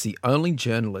Carlin was the only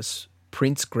journalist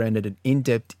Prince granted an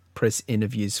in-depth press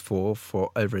interviews for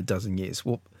over a dozen years.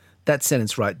 Well, that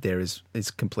sentence right there is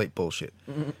complete bullshit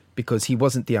because he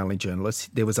wasn't the only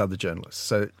journalist. There was other journalists.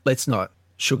 So let's not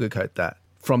sugarcoat that.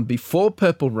 From before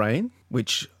Purple Rain,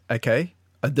 which,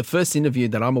 the first interview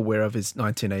that I'm aware of is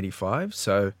 1985.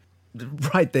 So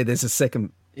right there's a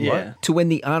second. Yeah. Right? To when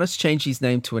the artist changed his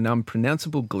name to an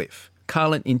unpronounceable glyph.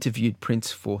 Carlin interviewed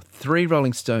Prince for 3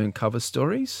 Rolling Stone cover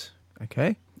stories.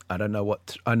 Okay. I know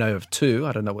of 2.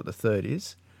 I don't know what the third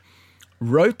is.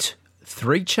 Wrote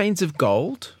 3 Chains of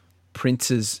Gold,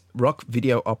 Prince's rock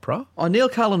video opera. Oh, Neil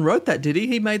Carlin wrote that, did he?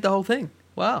 He made the whole thing.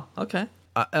 Wow. Okay.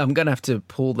 I'm going to have to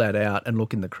pull that out and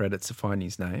look in the credits to find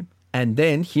his name. And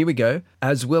then, here we go,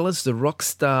 as well as the rock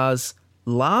star's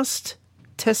last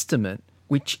testament,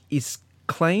 which is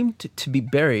claimed to be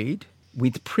buried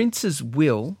with Prince's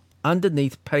will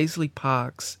underneath Paisley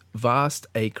Park's vast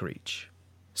acreage.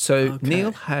 So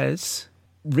Neil has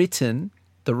written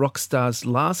the rock star's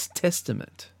last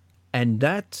testament, and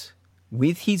that,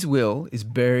 with his will, is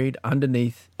buried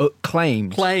underneath,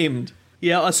 claimed. Claimed.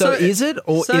 Yeah. So is it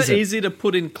or so is it? Easy to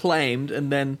put in claimed,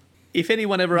 and then if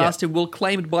anyone ever asked him, well,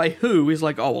 claimed by who? He's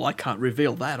like, oh, well, I can't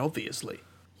reveal that, obviously.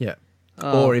 Yeah.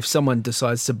 Or if someone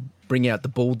decides to bring out the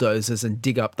bulldozers and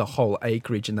dig up the whole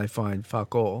acreage and they find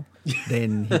fuck all,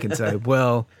 then he can say,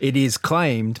 well, it is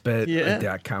claimed, but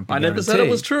that can't be I never said it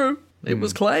was true. It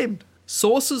was claimed.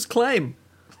 Sources claim.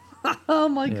 Oh,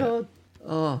 my God.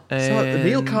 Oh, so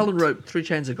Neil Carlin wrote 3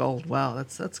 Chains of Gold. Wow,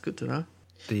 that's good to know.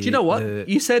 Do you know what?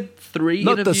 You said 3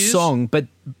 not interviews. the song, but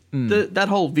that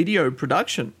whole video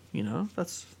production,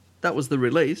 that was the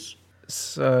release.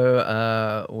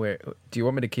 So, do you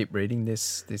want me to keep reading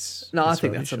this? No, I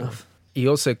think that's enough. He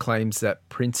also claims that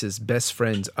Prince's best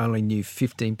friends only knew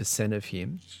 15% of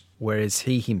him, whereas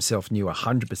he himself knew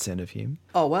 100% of him.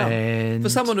 Oh, wow. And for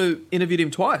someone who interviewed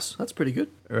him twice, that's pretty good.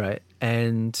 Right.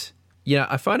 And,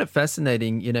 I find it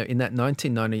fascinating, in that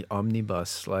 1990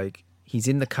 omnibus, like, he's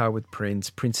in the car with Prince.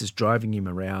 Prince is driving him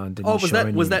around. And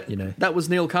that was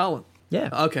Neil Carlin? Yeah.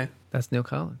 Okay. That's Neil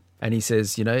Carlin. And he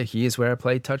says, here's where I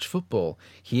play touch football.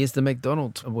 Here's the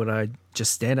McDonald's where I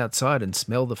just stand outside and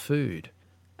smell the food.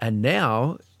 And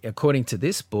now, according to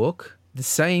this book, the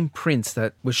same Prince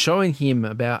that was showing him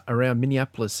around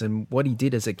Minneapolis and what he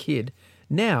did as a kid,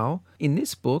 now, in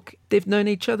this book, they've known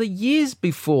each other years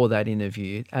before that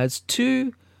interview as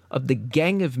 2 of the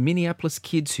gang of Minneapolis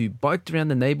kids who biked around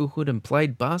the neighborhood and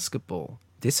played basketball.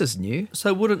 This is new.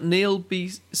 So wouldn't Neil be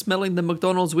smelling the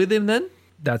McDonald's with him then?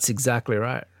 That's exactly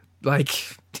right.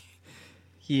 Like,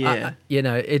 yeah,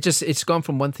 it's gone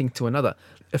from one thing to another.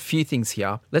 A few things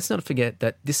here. Let's not forget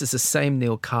that this is the same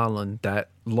Neil Carlin that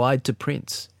lied to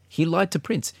Prince. He lied to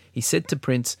Prince. He said to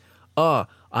Prince, I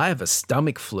have a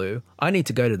stomach flu. I need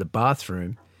to go to the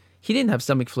bathroom. He didn't have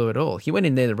stomach flu at all. He went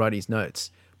in there to write his notes.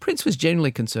 Prince was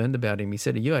genuinely concerned about him. He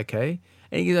said, are you okay?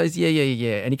 And he goes,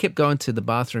 yeah. And he kept going to the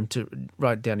bathroom to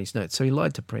write down his notes. So he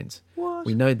lied to Prince. What?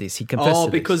 We know this. He confessed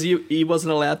to this. Because he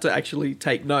wasn't allowed to actually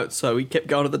take notes, so he kept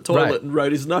going to the toilet and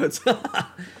wrote his notes.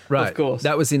 Right. Of course.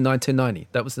 That was in 1990.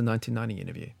 That was the 1990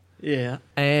 interview. Yeah.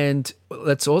 And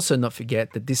let's also not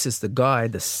forget that this is the guy,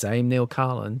 the same Neil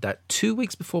Carlin, that 2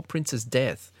 weeks before Prince's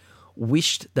death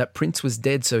wished that Prince was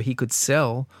dead so he could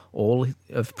sell all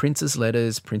of Prince's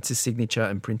letters, Prince's signature,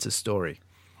 and Prince's story.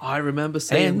 I remember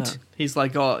seeing that. He's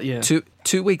like, oh, yeah.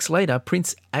 2 weeks later,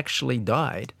 Prince actually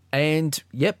died. And,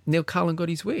 Neil Carlin got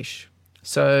his wish.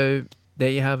 So there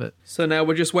you have it. So now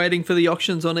we're just waiting for the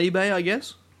auctions on eBay, I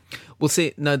guess? We'll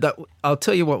see. No, I'll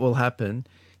tell you what will happen.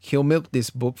 He'll milk this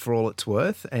book for all it's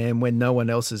worth, and when no one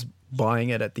else is buying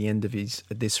it at the end of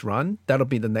this run, that'll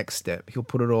be the next step. He'll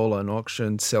put it all on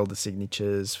auction, sell the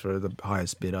signatures for the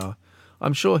highest bidder.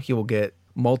 I'm sure he will get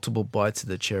multiple bites of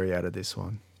the cherry out of this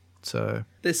one. So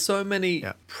there's so many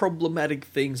problematic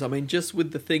things. I mean, just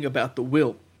with the thing about the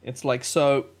will, it's like,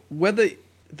 so whether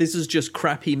this is just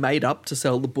crap he made up to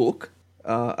sell the book,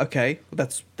 okay,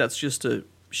 that's just a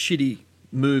shitty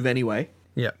move anyway.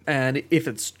 Yeah. And if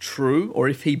it's true, or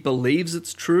if he believes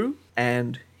it's true,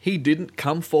 and he didn't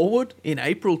come forward in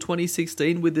April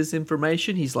 2016 with this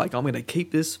information, he's like, I'm going to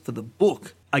keep this for the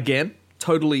book. Again,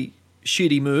 totally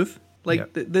shitty move.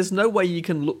 Like, there's no way you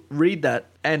can read that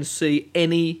and see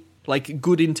any, like,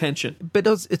 good intention. But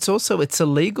it's a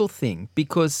legal thing,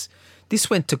 because this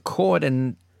went to court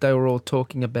and they were all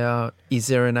talking about, is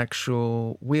there an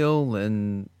actual will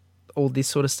and all this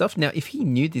sort of stuff. Now, if he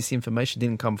knew this information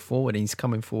didn't come forward and he's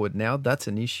coming forward now, that's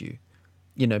an issue,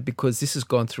 you know, because this has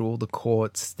gone through all the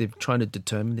courts. They're trying to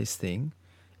determine this thing,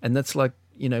 and that's like,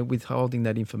 you know, withholding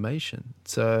that information.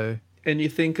 So, and you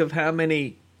think of how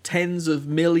many tens of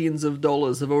millions of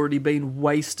dollars have already been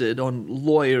wasted on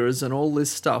lawyers and all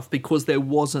this stuff because there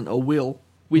wasn't a will,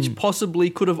 which possibly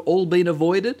could have all been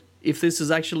avoided if this is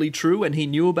actually true and he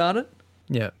knew about it.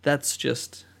 Yeah. That's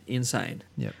just insane.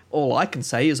 Yeah. All I can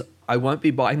say is I won't be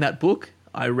buying that book.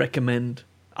 I recommend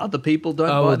other people don't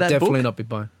buy that book. I will definitely not be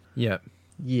buying. Yeah.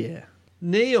 Yeah.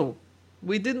 Neil,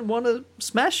 we didn't want to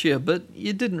smash you, but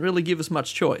you didn't really give us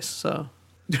much choice, so...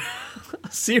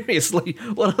 Seriously,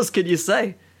 what else could you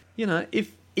say? You know,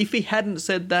 if he hadn't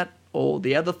said that or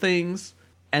the other things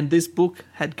and this book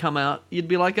had come out, you'd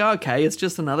be like, oh, okay, it's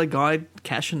just another guy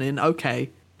cashing in,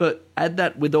 okay. But add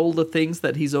that with all the things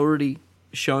that he's already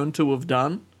shown to have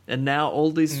done, and now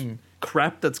all this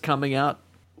crap that's coming out,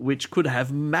 which could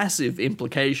have massive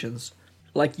implications.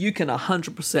 Like, you can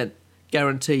 100%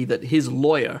 guarantee that his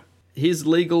lawyer, his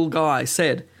legal guy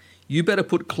said, you better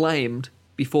put claimed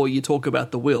before you talk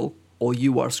about the will, or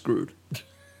you are screwed.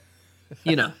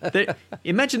 You know,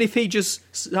 imagine if he just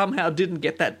somehow didn't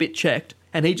get that bit checked,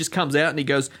 and he just comes out and he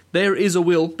goes, there is a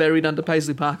will buried under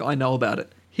Paisley Park, I know about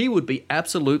it. He would be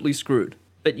absolutely screwed.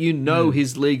 But you know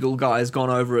his legal guy has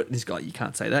gone over it, and he's got, you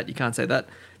can't say that, you can't say that.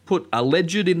 Put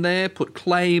alleged in there, put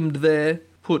claimed there,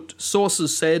 put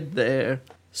sources said there.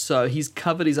 So he's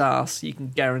covered his ass, you can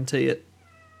guarantee it,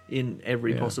 in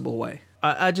every possible way.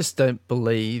 I just don't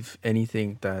believe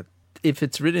anything that, if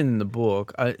it's written in the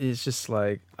book, it's just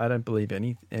like, I don't believe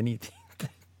anything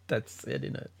that's said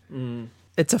in it.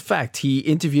 It's a fact. He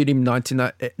interviewed him in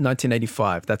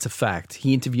 1985. That's a fact.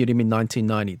 He interviewed him in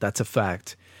 1990. That's a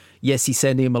fact. Yes, he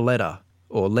sent him a letter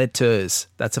or letters.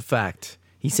 That's a fact.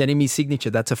 He sent him his signature.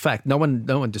 That's a fact. No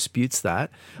one disputes that.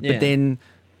 Yeah. But then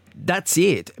that's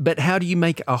it. But how do you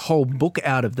make a whole book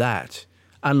out of that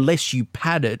unless you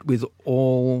pad it with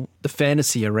all the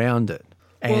fantasy around it?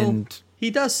 And well, he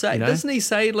does say, doesn't he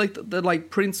say like that? Like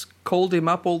Prince called him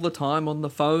up all the time on the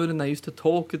phone, and they used to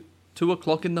talk at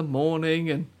 2:00 in the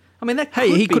morning. And I mean, that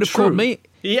he could have called me.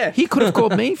 Yeah, he could have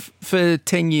called me for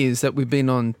 10 years that we've been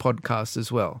on podcasts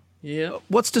as well. Yeah,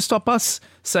 what's to stop us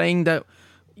saying that?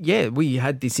 Yeah, we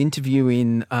had this interview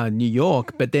in New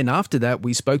York, but then after that,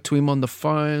 we spoke to him on the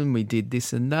phone. We did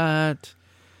this and that.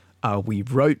 We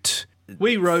wrote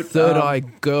Third Eye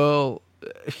Girl.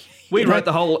 We wrote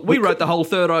the whole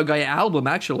Third Eye Guy album.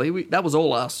 Actually, that was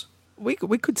all us. We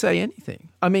could say anything.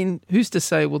 I mean, who's to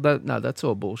say? Well, that's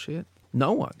all bullshit.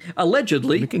 No one.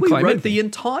 Allegedly, we wrote the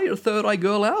entire Third Eye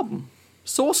Girl album.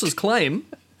 Sources claim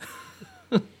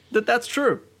that's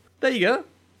true. There you go.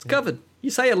 It's covered. You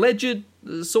say alleged,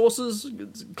 sources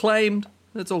claimed.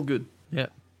 That's all good. Yeah.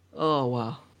 Oh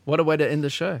wow. What a way to end the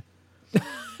show.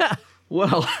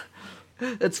 Well.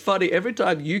 It's funny, every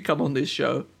time you come on this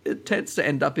show, it tends to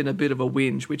end up in a bit of a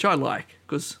whinge, which I like,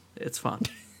 because it's fun.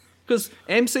 Because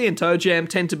MC and Toe Jam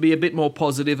tend to be a bit more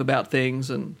positive about things,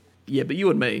 and yeah, but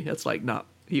you and me, it's like, nah,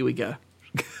 here we go.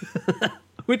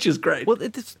 Which is great. Well,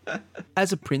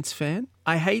 as a Prince fan,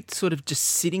 I hate sort of just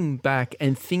sitting back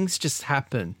and things just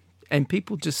happen, and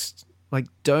people just, like,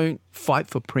 don't fight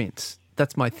for Prince.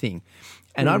 That's my thing.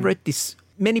 And I read this...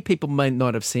 Many people may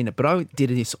not have seen it, but I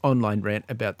did this online rant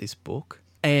about this book.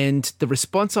 And the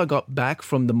response I got back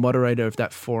from the moderator of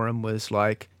that forum was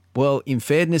like, well, in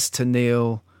fairness to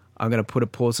Neil, I'm going to put a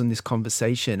pause on this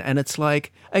conversation. And it's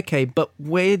like, okay, but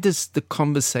where does the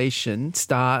conversation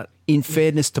start in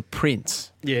fairness to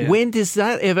Prince? Yeah. When does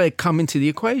that ever come into the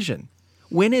equation?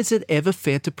 When is it ever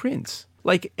fair to Prince?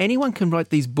 Like, anyone can write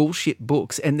these bullshit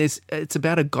books, and it's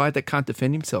about a guy that can't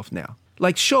defend himself now.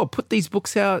 Like, sure, put these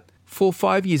books out 4 or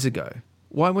 5 years ago.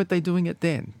 Why weren't they doing it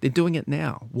then? They're doing it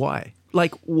now. Why?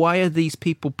 Like, why are these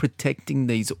people protecting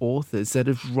these authors that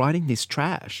are writing this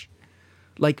trash?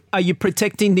 Like, are you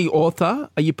protecting the author?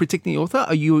 Are you protecting the author?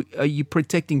 Are you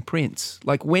protecting Prince?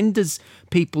 Like, when does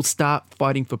people start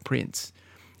fighting for Prince?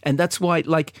 And that's why,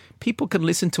 like, people can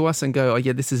listen to us and go, oh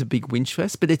yeah, this is a big whinge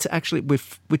fest, but it's actually,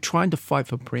 we're trying to fight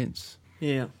for Prince.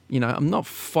 Yeah. You know, I'm not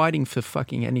fighting for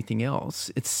fucking anything else.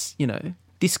 It's, you know,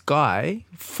 this guy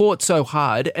fought so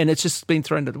hard and it's just been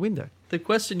thrown out the window. the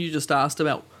question you just asked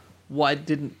about why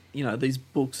didn't, these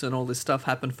books and all this stuff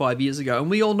happen 5 years ago, and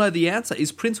we all know the answer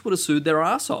is Prince would have sued their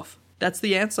ass off. That's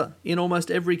the answer in almost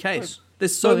every case.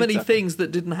 There's so many things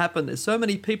that didn't happen. There's so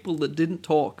many people that didn't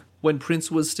talk when Prince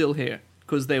was still here.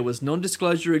 Because there was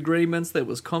non-disclosure agreements, there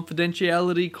was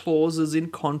confidentiality clauses in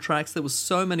contracts, there was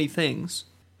so many things.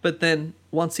 But then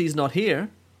once he's not here,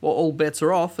 well, all bets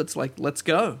are off. It's like, let's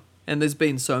go. And there's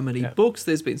been so many books,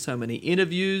 there's been so many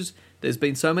interviews, there's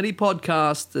been so many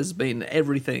podcasts, there's been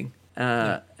everything.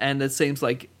 And it seems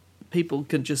like people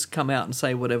can just come out and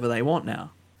say whatever they want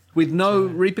now with no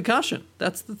repercussion.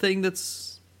 That's the thing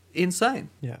that's insane.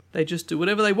 Yeah. They just do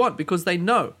whatever they want because they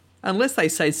know. Unless they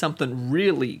say something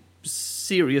really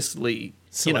seriously,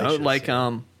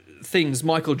 salacious, things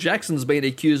Michael Jackson's been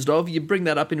accused of, you bring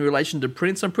that up in relation to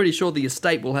Prince, I'm pretty sure the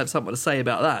estate will have something to say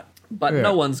about that. But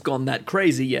no one's gone that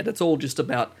crazy yet. It's all just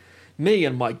about me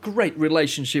and my great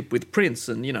relationship with Prince,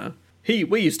 and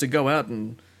we used to go out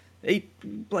and eat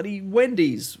bloody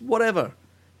Wendy's, whatever.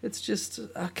 It's just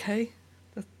okay.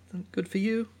 That's good for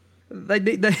you. They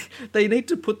need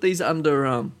to put these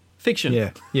under fiction.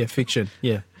 Yeah, fiction.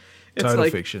 Yeah, total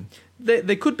fiction.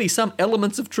 There could be some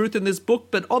elements of truth in this book,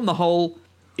 but on the whole,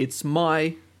 it's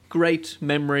my great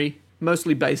memory,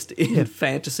 mostly based in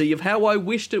fantasy of how I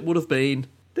wished it would have been.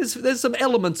 There's some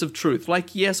elements of truth,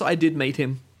 like yes, I did meet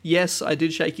him. Yes, I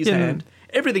did shake his hand.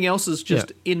 Everything else is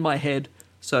just in my head.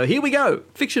 So here we go,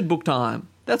 fiction book time.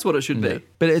 That's what it should be.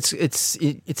 But it's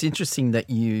interesting that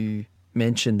you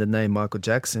mentioned the name Michael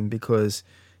Jackson, because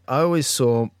I always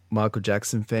saw Michael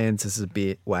Jackson fans as a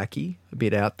bit wacky, a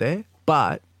bit out there.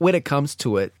 But when it comes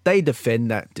to it, they defend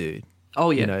that dude.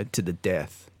 Oh, yeah. To the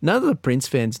death. None of the Prince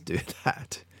fans do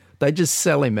that. They just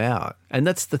sell him out. And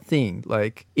that's the thing.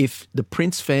 Like, if the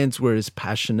Prince fans were as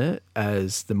passionate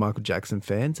as the Michael Jackson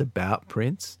fans about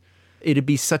Prince, it'd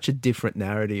be such a different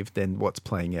narrative than what's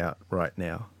playing out right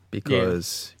now.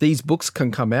 Because these books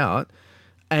can come out,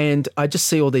 and I just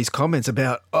see all these comments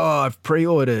about, I've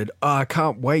pre-ordered. I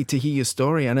can't wait to hear your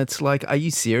story. And it's like, are you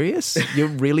serious? You're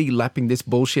really lapping this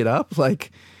bullshit up?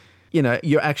 Like,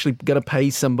 you're actually going to pay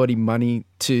somebody money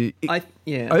to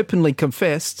openly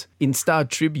confessed in Star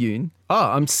Tribune,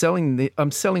 I'm selling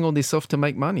all this off to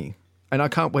make money, and I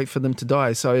can't wait for them to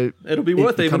die. So it'll be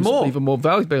worth even more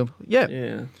valuable.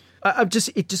 Yeah.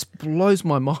 It just blows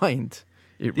my mind.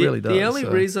 It really does. The only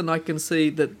reason I can see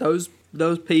that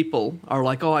those people are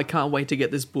like, I can't wait to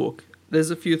get this book,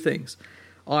 there's a few things.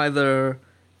 Either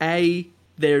A,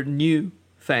 they're new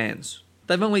fans.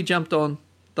 They've only jumped on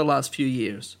the last few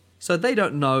years. So they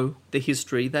don't know the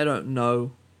history. They don't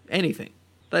know anything.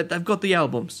 They've got the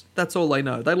albums. That's all they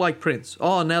know. They like Prince.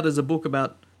 Oh, now there's a book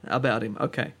about him.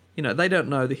 Okay. They don't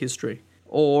know the history.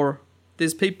 Or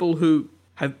there's people who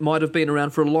might have been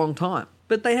around for a long time,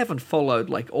 but they haven't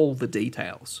followed like all the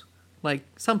details. Like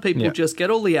some people just get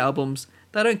all the albums.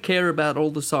 They don't care about all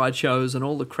the sideshows and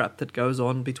all the crap that goes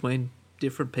on between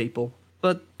different people.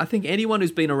 But I think anyone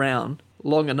who's been around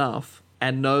long enough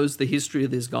and knows the history of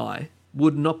this guy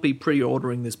would not be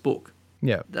pre-ordering this book.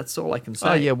 Yeah. That's all I can say.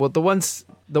 Oh, yeah. Well, the ones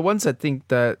that think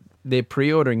that they're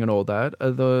pre-ordering and all that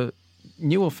are the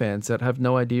newer fans that have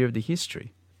no idea of the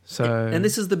history. So, and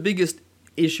this is the biggest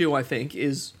issue, I think,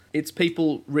 is it's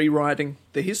people rewriting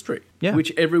the history,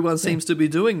 which everyone seems to be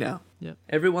doing now. Yeah.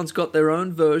 Everyone's got their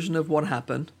own version of what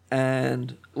happened.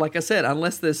 And like I said,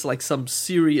 unless there's like some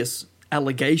serious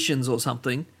allegations or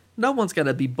something, no one's going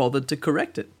to be bothered to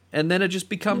correct it. And then it just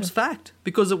becomes fact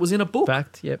because it was in a book.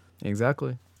 Fact, yep,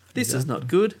 exactly. This is not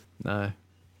good. No,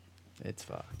 it's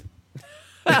fucked.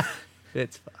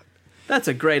 It's fucked. That's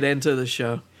a great end to the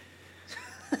show.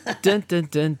 Dun, dun,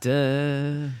 dun,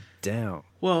 dun. Down.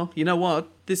 Well, you know what?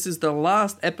 This is the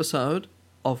last episode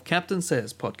of Captain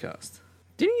Says podcast.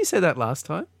 Didn't you say that last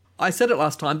time? I said it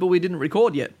last time, but we didn't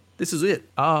record yet. This is it.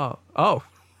 Oh.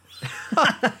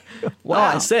 Wow.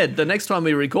 I said the next time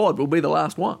we record will be the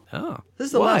last one. Oh. This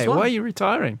is the last one. Why are you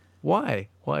retaring? Why?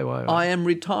 I am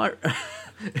retired.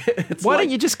 Why don't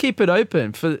you just keep it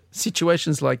open for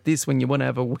situations like this when you want to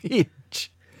have a whinge?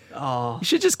 Oh, you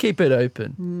should just keep it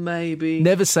open. Maybe.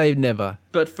 Never say never.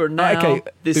 But for now,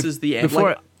 this is the end.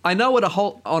 I know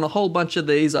on a whole bunch of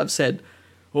these I've said,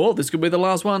 this could be the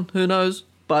last one. Who knows?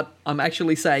 But I'm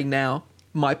actually saying now,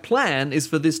 my plan is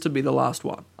for this to be the last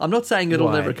one. I'm not saying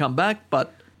it'll never come back,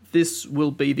 but this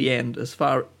will be the end. As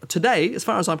far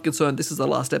as I'm concerned, this is the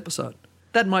last episode.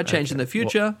 That might change in the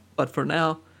future, but for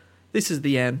now, this is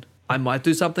the end. I might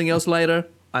do something else later.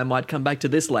 I might come back to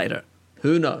this later.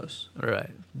 Who knows? All right.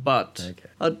 But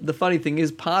the funny thing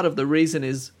is, part of the reason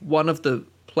is one of the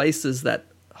places that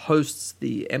hosts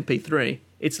the MP3,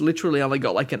 it's literally only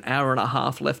got like an hour and a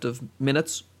half left of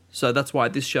minutes. So that's why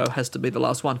this show has to be the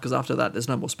last one, because after that, there's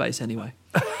no more space anyway.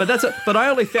 But I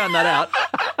only found that out.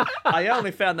 I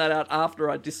only found that out after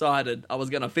I decided I was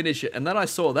going to finish it. And then I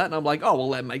saw that and I'm like, oh,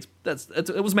 well,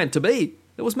 it was meant to be.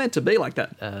 It was meant to be like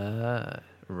that.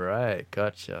 Right.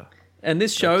 Gotcha. And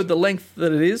this show, the length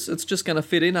that it is, it's just going to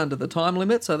fit in under the time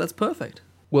limit. So that's perfect.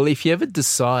 Well, if you ever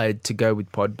decide to go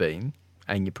with Podbean,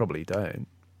 and you probably don't,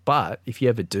 but if you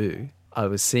ever do, I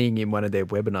was seeing in one of their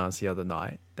webinars the other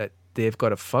night that they've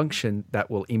got a function that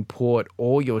will import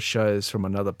all your shows from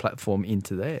another platform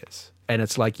into theirs. And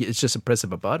it's like, it's just a press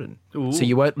of a button. Ooh. So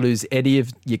you won't lose any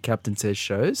of your Captain Says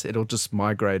shows. It'll just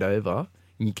migrate over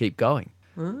and you keep going.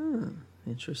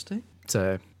 Interesting.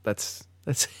 So that's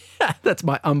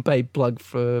my unpaid plug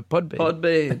for Podbean.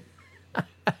 Podbean.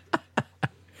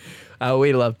 Oh,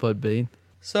 we love Podbean.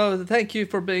 So thank you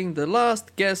for being the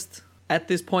last guest at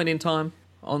this point in time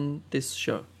on this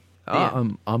show.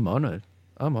 I'm honoured.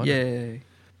 I'm honoured. Yay.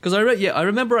 Because I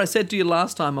remember I said to you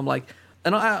last time, I'm like,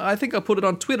 and I think I put it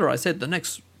on Twitter, I said the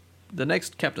next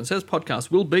Captain Says podcast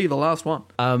will be the last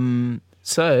one.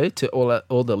 So to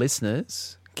all the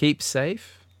listeners, keep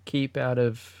safe, keep out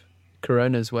of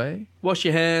Corona's way. Wash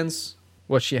your hands.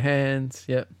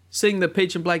 Yep. Sing the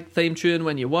Peach and Black theme tune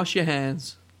when you wash your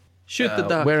hands. Shoot the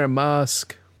duck. Wear a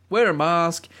mask. Wear a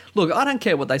mask. Look, I don't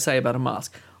care what they say about a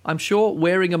mask. I'm sure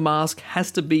wearing a mask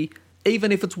has to be,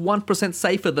 even if it's 1%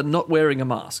 safer than not wearing a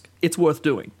mask, it's worth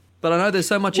doing. But I know there's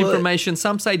so much information.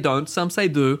 Some say don't, some say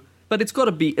do. But it's got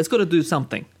to do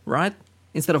something, right?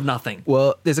 Instead of nothing.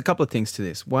 Well, there's a couple of things to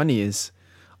this. One is,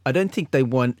 I don't think they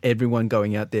want everyone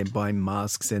going out there and buying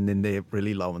masks and then they're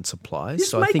really low on supplies.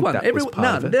 Just so make I think one. that was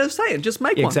part of it. They're saying just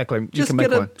make one. Exactly. You just can make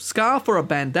get one. a scarf or a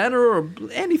bandana or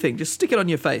anything. Just stick it on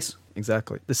your face.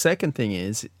 Exactly. The second thing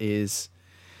is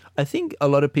I think a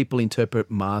lot of people interpret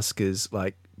mask as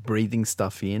like breathing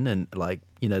stuff in and like,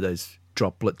 those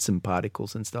droplets and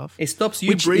particles and stuff. It stops you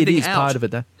which breathing it is out. part of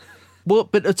it. Well,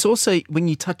 but it's also when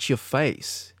you touch your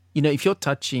face,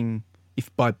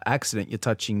 if by accident you're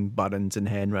touching buttons and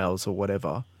handrails or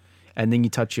whatever, and then you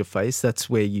touch your face, that's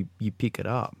where you pick it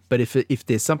up. But if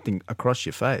there's something across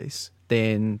your face,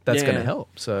 then that's going to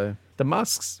help. So the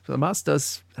mask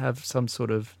does have some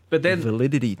sort of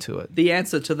validity to it. The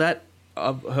answer to that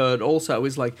I've heard also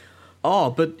is like,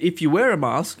 but if you wear a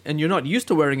mask and you're not used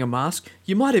to wearing a mask,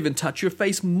 you might even touch your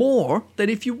face more than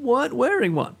if you weren't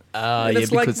wearing one.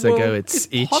 Because they go, it's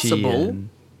itchy. Possible.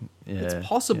 It's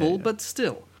possible, but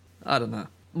still, I don't know.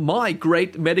 My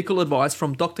great medical advice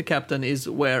from Dr. Captain is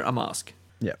wear a mask.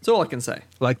 Yeah. That's all I can say.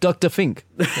 Like Dr. Fink.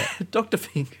 Yeah. Dr.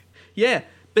 Fink. Yeah,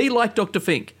 be like Dr.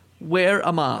 Fink. Wear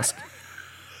a mask.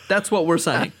 That's what we're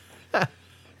saying.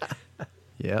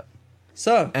 Yeah.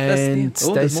 So,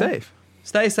 stay safe.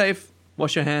 Stay safe.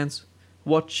 Wash your hands.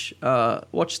 Watch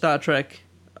Star Trek.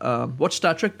 Watch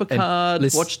Star Trek Picard.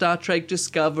 Watch Star Trek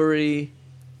Discovery.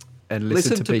 And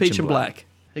listen to Peach and Black.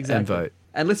 Exactly. And vote.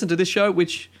 And listen to this show,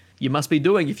 which you must be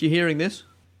doing if you're hearing this.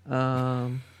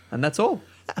 And that's all.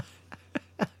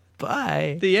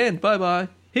 Bye. The end. Bye-bye.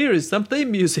 Here is some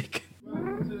theme music.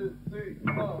 1, 2, 3,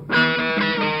 4.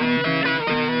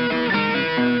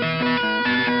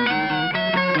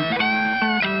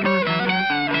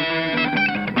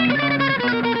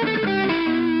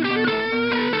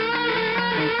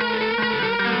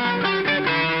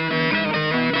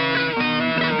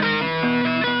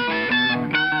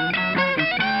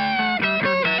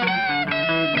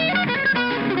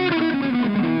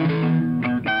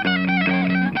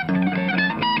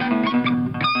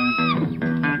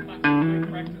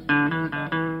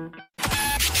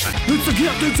 It's a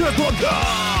Captain Says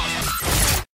podcast.